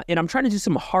 And I'm trying to do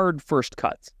some hard first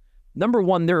cuts. Number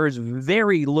one, there is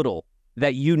very little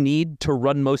that you need to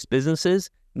run most businesses.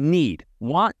 Need.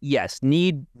 Want? Yes.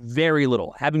 Need very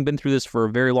little. Having been through this for a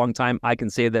very long time, I can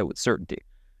say that with certainty.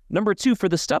 Number 2, for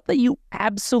the stuff that you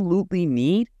absolutely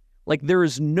need, like there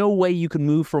is no way you can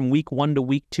move from week 1 to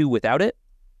week 2 without it,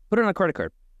 put it on a credit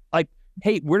card. Like,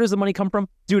 hey, where does the money come from?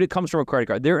 Dude, it comes from a credit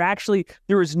card.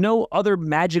 There is no other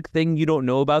magic thing you don't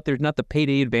know about. There's not the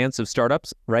payday advance of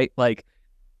startups, right? Like,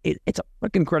 it's a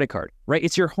fucking credit card, right?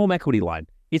 It's your home equity line.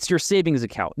 It's your savings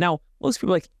account. Now, most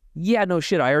people are like, yeah, no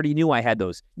shit, I already knew I had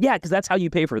those. Yeah, because that's how you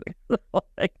pay for them.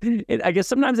 I guess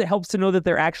sometimes it helps to know that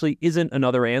there actually isn't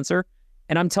another answer.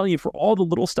 And I'm telling you, for all the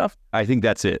little stuff. I think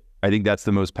that's it. I think that's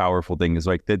the most powerful thing, is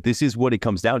like that this is what it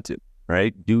comes down to,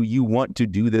 right? Do you want to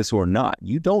do this or not?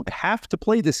 You don't have to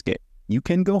play this game. You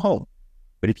can go home.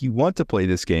 But if you want to play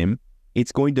this game,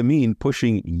 it's going to mean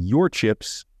pushing your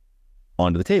chips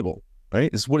onto the table. Right?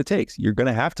 This is what it takes. You're going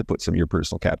to have to put some of your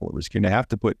personal capital at risk. You're going to have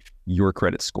to put your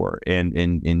credit score and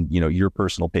your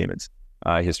personal payments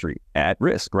history at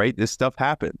risk, right? This stuff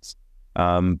happens.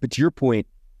 But to your point,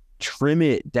 trim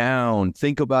it down.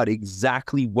 Think about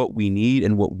exactly what we need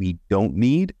and what we don't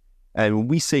need. And when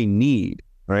we say need,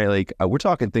 right? Like we're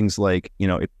talking things like,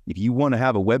 if you want to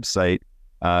have a website,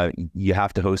 you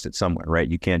have to host it somewhere, right?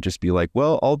 You can't just be like,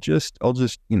 well, I'll just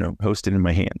host it in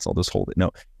my hands. I'll just hold it.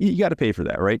 No, you got to pay for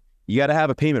that, right? You got to have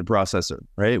a payment processor,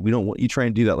 right? We don't want you trying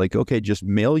to do that. Like, okay, just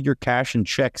mail your cash and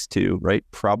checks to, right?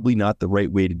 Probably not the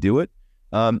right way to do it.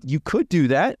 You could do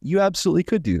that. You absolutely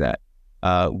could do that.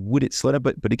 would it slow down?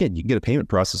 But again, you can get a payment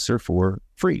processor for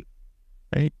free,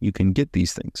 right? You can get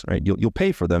these things, right? You'll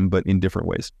pay for them, but in different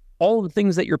ways. All the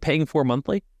things that you're paying for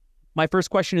monthly, my first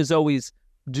question is always,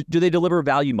 do they deliver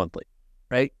value monthly,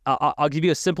 right? I'll give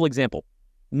you a simple example.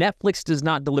 Netflix does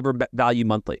not deliver value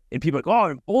monthly. And people are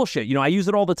like, oh, bullshit. I use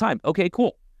it all the time. Okay,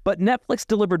 cool. But Netflix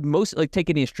delivered most, like take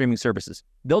any streaming services.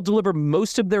 They'll deliver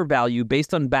most of their value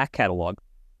based on back catalog,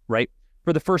 right?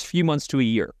 For the first few months to a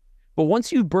year. But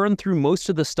once you burn through most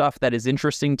of the stuff that is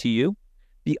interesting to you,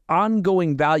 the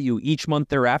ongoing value each month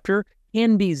thereafter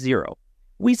can be zero.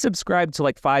 We subscribe to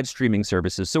like 5 streaming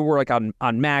services. So we're like on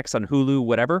Max, on Hulu,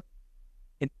 whatever.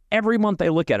 And every month I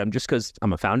look at them just because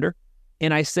I'm a founder.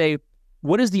 And I say,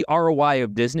 what is the ROI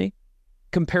of Disney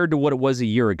compared to what it was a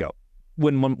year ago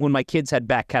when my kids had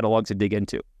back catalogs to dig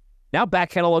into? Now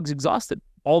back catalog's exhausted.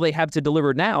 All they have to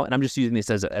deliver now, and I'm just using this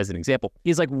as an example,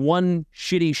 is like one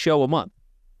shitty show a month,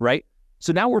 right?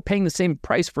 So now we're paying the same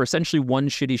price for essentially one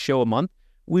shitty show a month.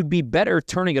 We'd be better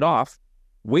turning it off,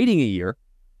 waiting a year,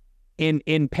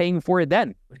 and paying for it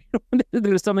then.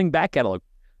 There's something back catalog.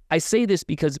 I say this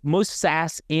because most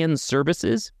SaaS and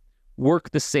services work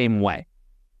the same way,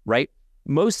 right?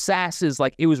 Most SaaS is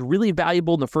like, it was really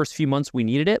valuable in the first few months we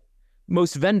needed it.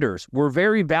 Most vendors were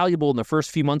very valuable in the first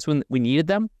few months when we needed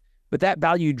them, but that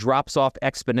value drops off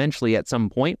exponentially at some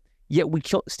point, yet we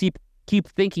keep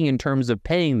thinking in terms of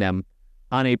paying them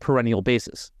on a perennial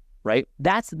basis, right?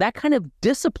 That kind of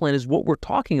discipline is what we're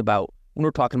talking about when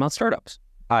we're talking about startups.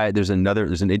 There's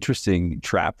an interesting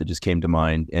trap that just came to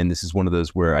mind, and this is one of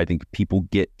those where I think people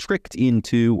get tricked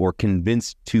into or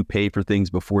convinced to pay for things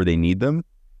before they need them.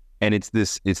 And it's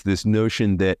this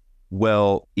notion that,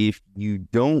 well, if you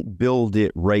don't build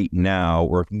it right now,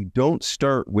 or if you don't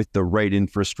start with the right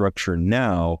infrastructure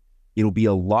now, it'll be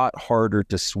a lot harder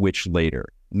to switch later.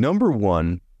 Number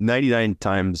one, 99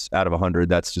 times out of 100,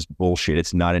 that's just bullshit.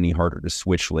 It's not any harder to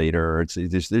switch later.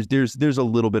 There's a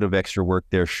little bit of extra work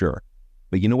there, sure.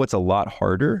 But you know what's a lot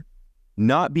harder?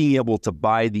 Not being able to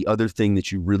buy the other thing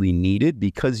that you really needed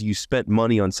because you spent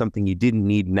money on something you didn't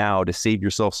need now to save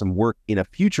yourself some work in a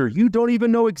future you don't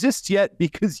even know exists yet,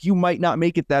 because you might not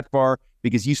make it that far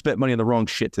because you spent money on the wrong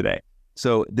shit today.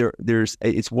 So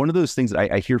it's one of those things that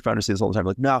I hear founders say this all the time.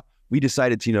 Like, no, we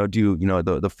decided to do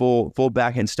the full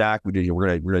backend stack. We're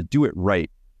gonna do it right.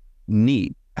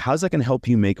 Neat. How's that going to help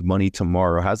you make money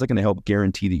tomorrow? How's that going to help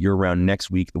guarantee that you're around next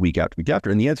week, the week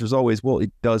after? And the answer is always, well, it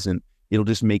doesn't. It'll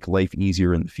just make life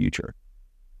easier in the future.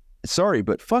 Sorry,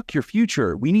 but fuck your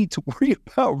future. We need to worry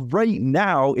about right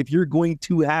now if you're going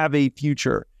to have a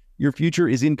future. Your future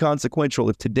is inconsequential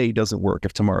if today doesn't work,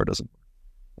 if tomorrow doesn't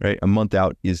work, right? A month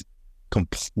out is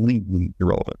completely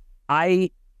irrelevant.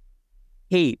 I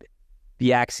hate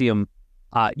the axiom,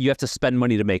 you have to spend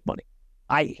money to make money.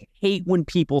 I hate when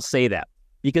people say that,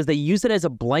 because they use it as a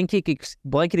blanket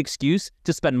excuse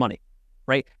to spend money,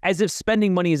 right? As if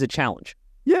spending money is a challenge.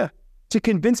 Yeah, to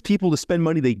convince people to spend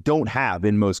money they don't have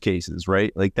in most cases,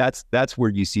 right? Like that's where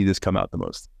you see this come out the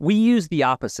most. We use the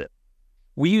opposite.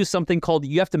 We use something called,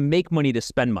 you have to make money to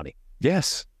spend money.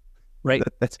 Yes. Right?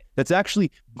 That's actually,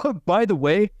 by the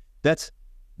way, that's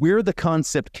where the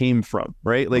concept came from,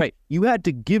 right? Like, You had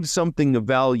to give something of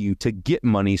value to get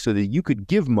money so that you could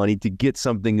give money to get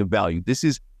something of value. This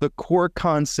is the core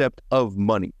concept of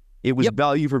money. It was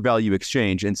value for value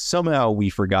exchange, and somehow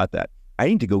we forgot that. I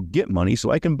need to go get money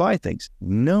so I can buy things.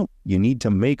 No, you need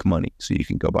to make money so you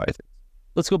can go buy things.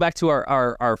 Let's go back to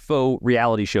our faux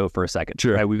reality show for a second.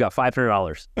 Sure. Right? We've got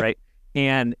 $500, right?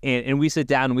 and we sit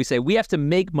down and we say, we have to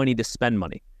make money to spend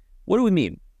money. What do we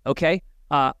mean? Okay.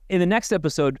 In the next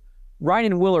episode, Ryan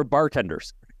and Will are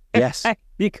bartenders. Yes.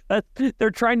 Because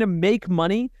they're trying to make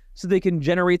money so they can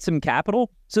generate some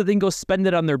capital so they can go spend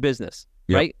it on their business,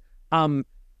 right?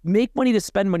 Make money to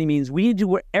spend money means we need to do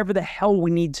whatever the hell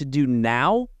we need to do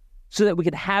now so that we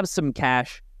can have some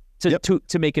cash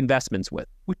to make investments with.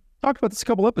 We talked about this a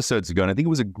couple episodes ago, and I think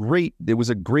it was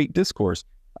a great discourse.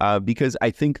 Because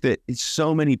I think that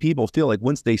so many people feel like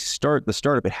once they start the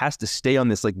startup, it has to stay on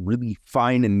this like really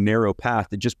fine and narrow path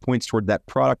that just points toward that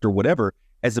product or whatever,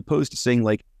 as opposed to saying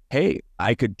like, hey,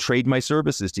 I could trade my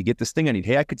services to get this thing I need.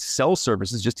 Hey, I could sell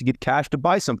services just to get cash to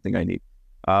buy something I need.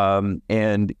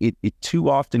 And it too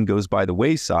often goes by the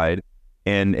wayside.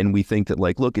 And we think that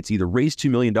like, look, it's either raise $2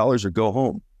 million or go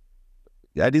home.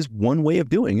 That is one way of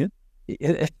doing it.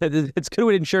 It's a good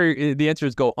way to ensure the answer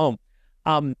is go home.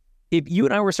 If you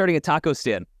and I were starting a taco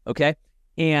stand, okay,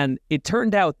 and it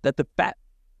turned out that the fat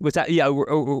was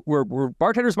we're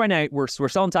bartenders by night, we're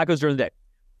selling tacos during the day,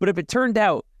 but if it turned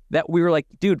out that we were like,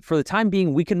 dude, for the time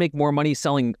being, we can make more money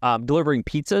selling delivering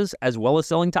pizzas as well as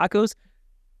selling tacos,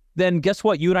 then guess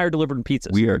what? You and I are delivering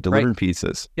pizzas. We are delivering right?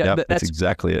 pizzas. Yeah, Yep, that's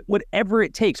exactly it. Whatever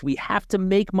it takes. We have to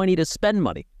make money to spend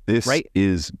money. This right?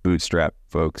 is Bootstrap,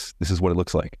 folks. This is what it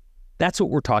looks like. That's what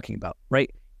we're talking about,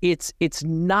 right? It's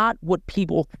not what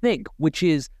people think, which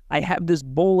is I have this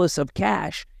bolus of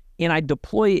cash and I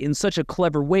deploy it in such a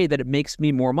clever way that it makes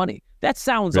me more money. That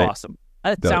sounds awesome.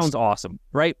 That sounds awesome,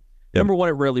 right? Yep. Number one,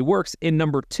 it rarely works. And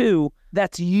number two,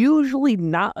 that's usually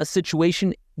not a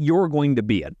situation you're going to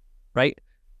be in, right?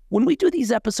 When we do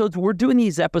these episodes, we're doing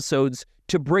these episodes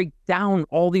to break down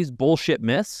all these bullshit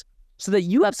myths so that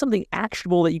you have something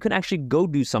actionable that you can actually go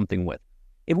do something with.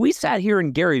 If we sat here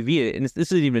in Gary Vee, and this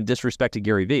isn't even a disrespect to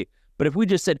Gary Vee, but if we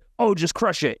just said, oh, just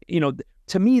crush it,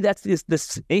 to me, that's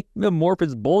this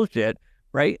amorphous bullshit,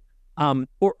 right?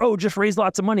 Or, oh, just raise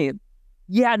lots of money.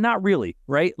 Yeah, not really,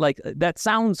 right? Like, that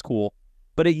sounds cool,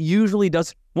 but it usually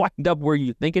doesn't wind up where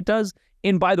you think it does.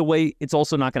 And by the way, it's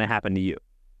also not going to happen to you,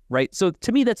 right? So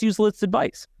to me, that's useless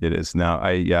advice. It is. Now,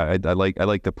 I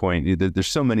like the point. There's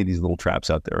so many of these little traps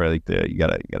out there. Right? Like you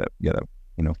gotta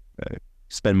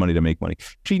spend money to make money.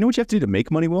 Actually, you know what you have to do to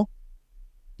make money, Will?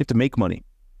 You have to make money.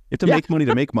 You have to make money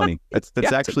to make money.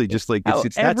 That's actually just like,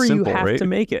 it's that simple, you have right? to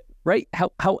make it, right?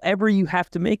 However you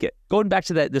have to make it. Going back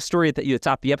to the story at the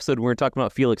top of the episode, when we were talking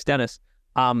about Felix Dennis,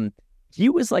 he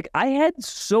was like, I had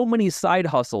so many side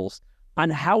hustles on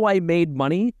how I made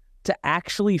money to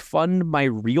actually fund my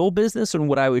real business and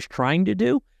what I was trying to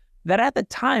do, that at the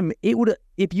time,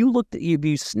 if you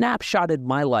snapshotted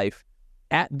my life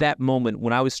at that moment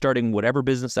when I was starting whatever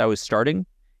business I was starting,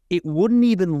 it wouldn't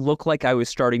even look like I was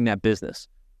starting that business.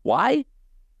 Why?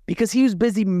 Because he was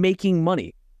busy making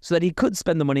money so that he could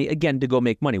spend the money, again, to go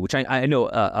make money, which I know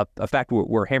a fact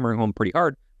we're hammering home pretty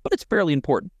hard, but it's fairly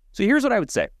important. So here's what I would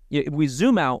say. If we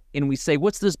zoom out and we say,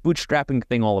 what's this bootstrapping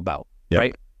thing all about,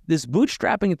 right? This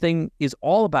bootstrapping thing is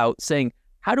all about saying,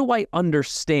 how do I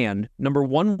understand, number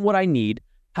one, what I need?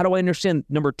 How do I understand,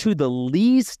 number two, the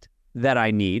least that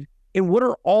I need? And what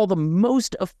are all the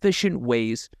most efficient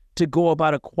ways to go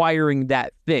about acquiring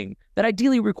that thing that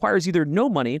ideally requires either no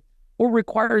money or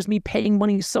requires me paying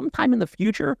money sometime in the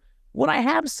future when I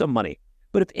have some money?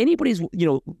 But if anybody's,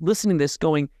 listening to this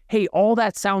going, hey, all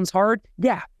that sounds hard.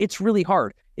 Yeah, it's really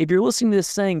hard. If you're listening to this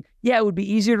saying, yeah, it would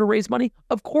be easier to raise money.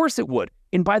 Of course it would.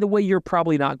 And by the way, you're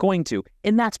probably not going to.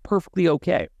 And that's perfectly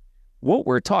okay. What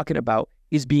we're talking about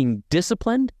is being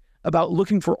disciplined, about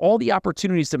looking for all the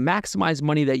opportunities to maximize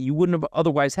money that you wouldn't have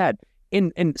otherwise had.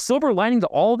 And silver lining to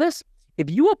all of this, if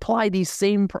you apply these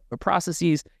same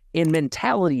processes and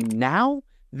mentality now,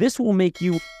 this will make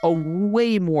you a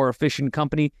way more efficient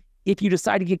company if you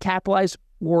decide to get capitalized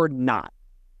or not.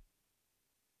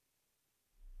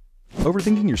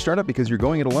 Overthinking your startup because you're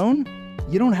going it alone?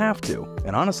 You don't have to,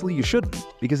 and honestly, you shouldn't,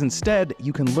 because instead,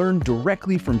 you can learn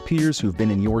directly from peers who've been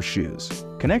in your shoes.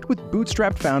 Connect with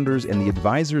bootstrapped founders and the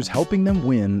advisors helping them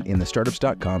win in the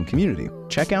Startups.com community.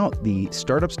 Check out the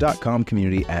Startups.com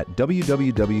community at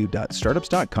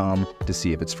www.startups.com to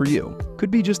see if it's for you.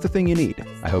 Could be just the thing you need.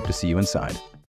 I hope to see you inside.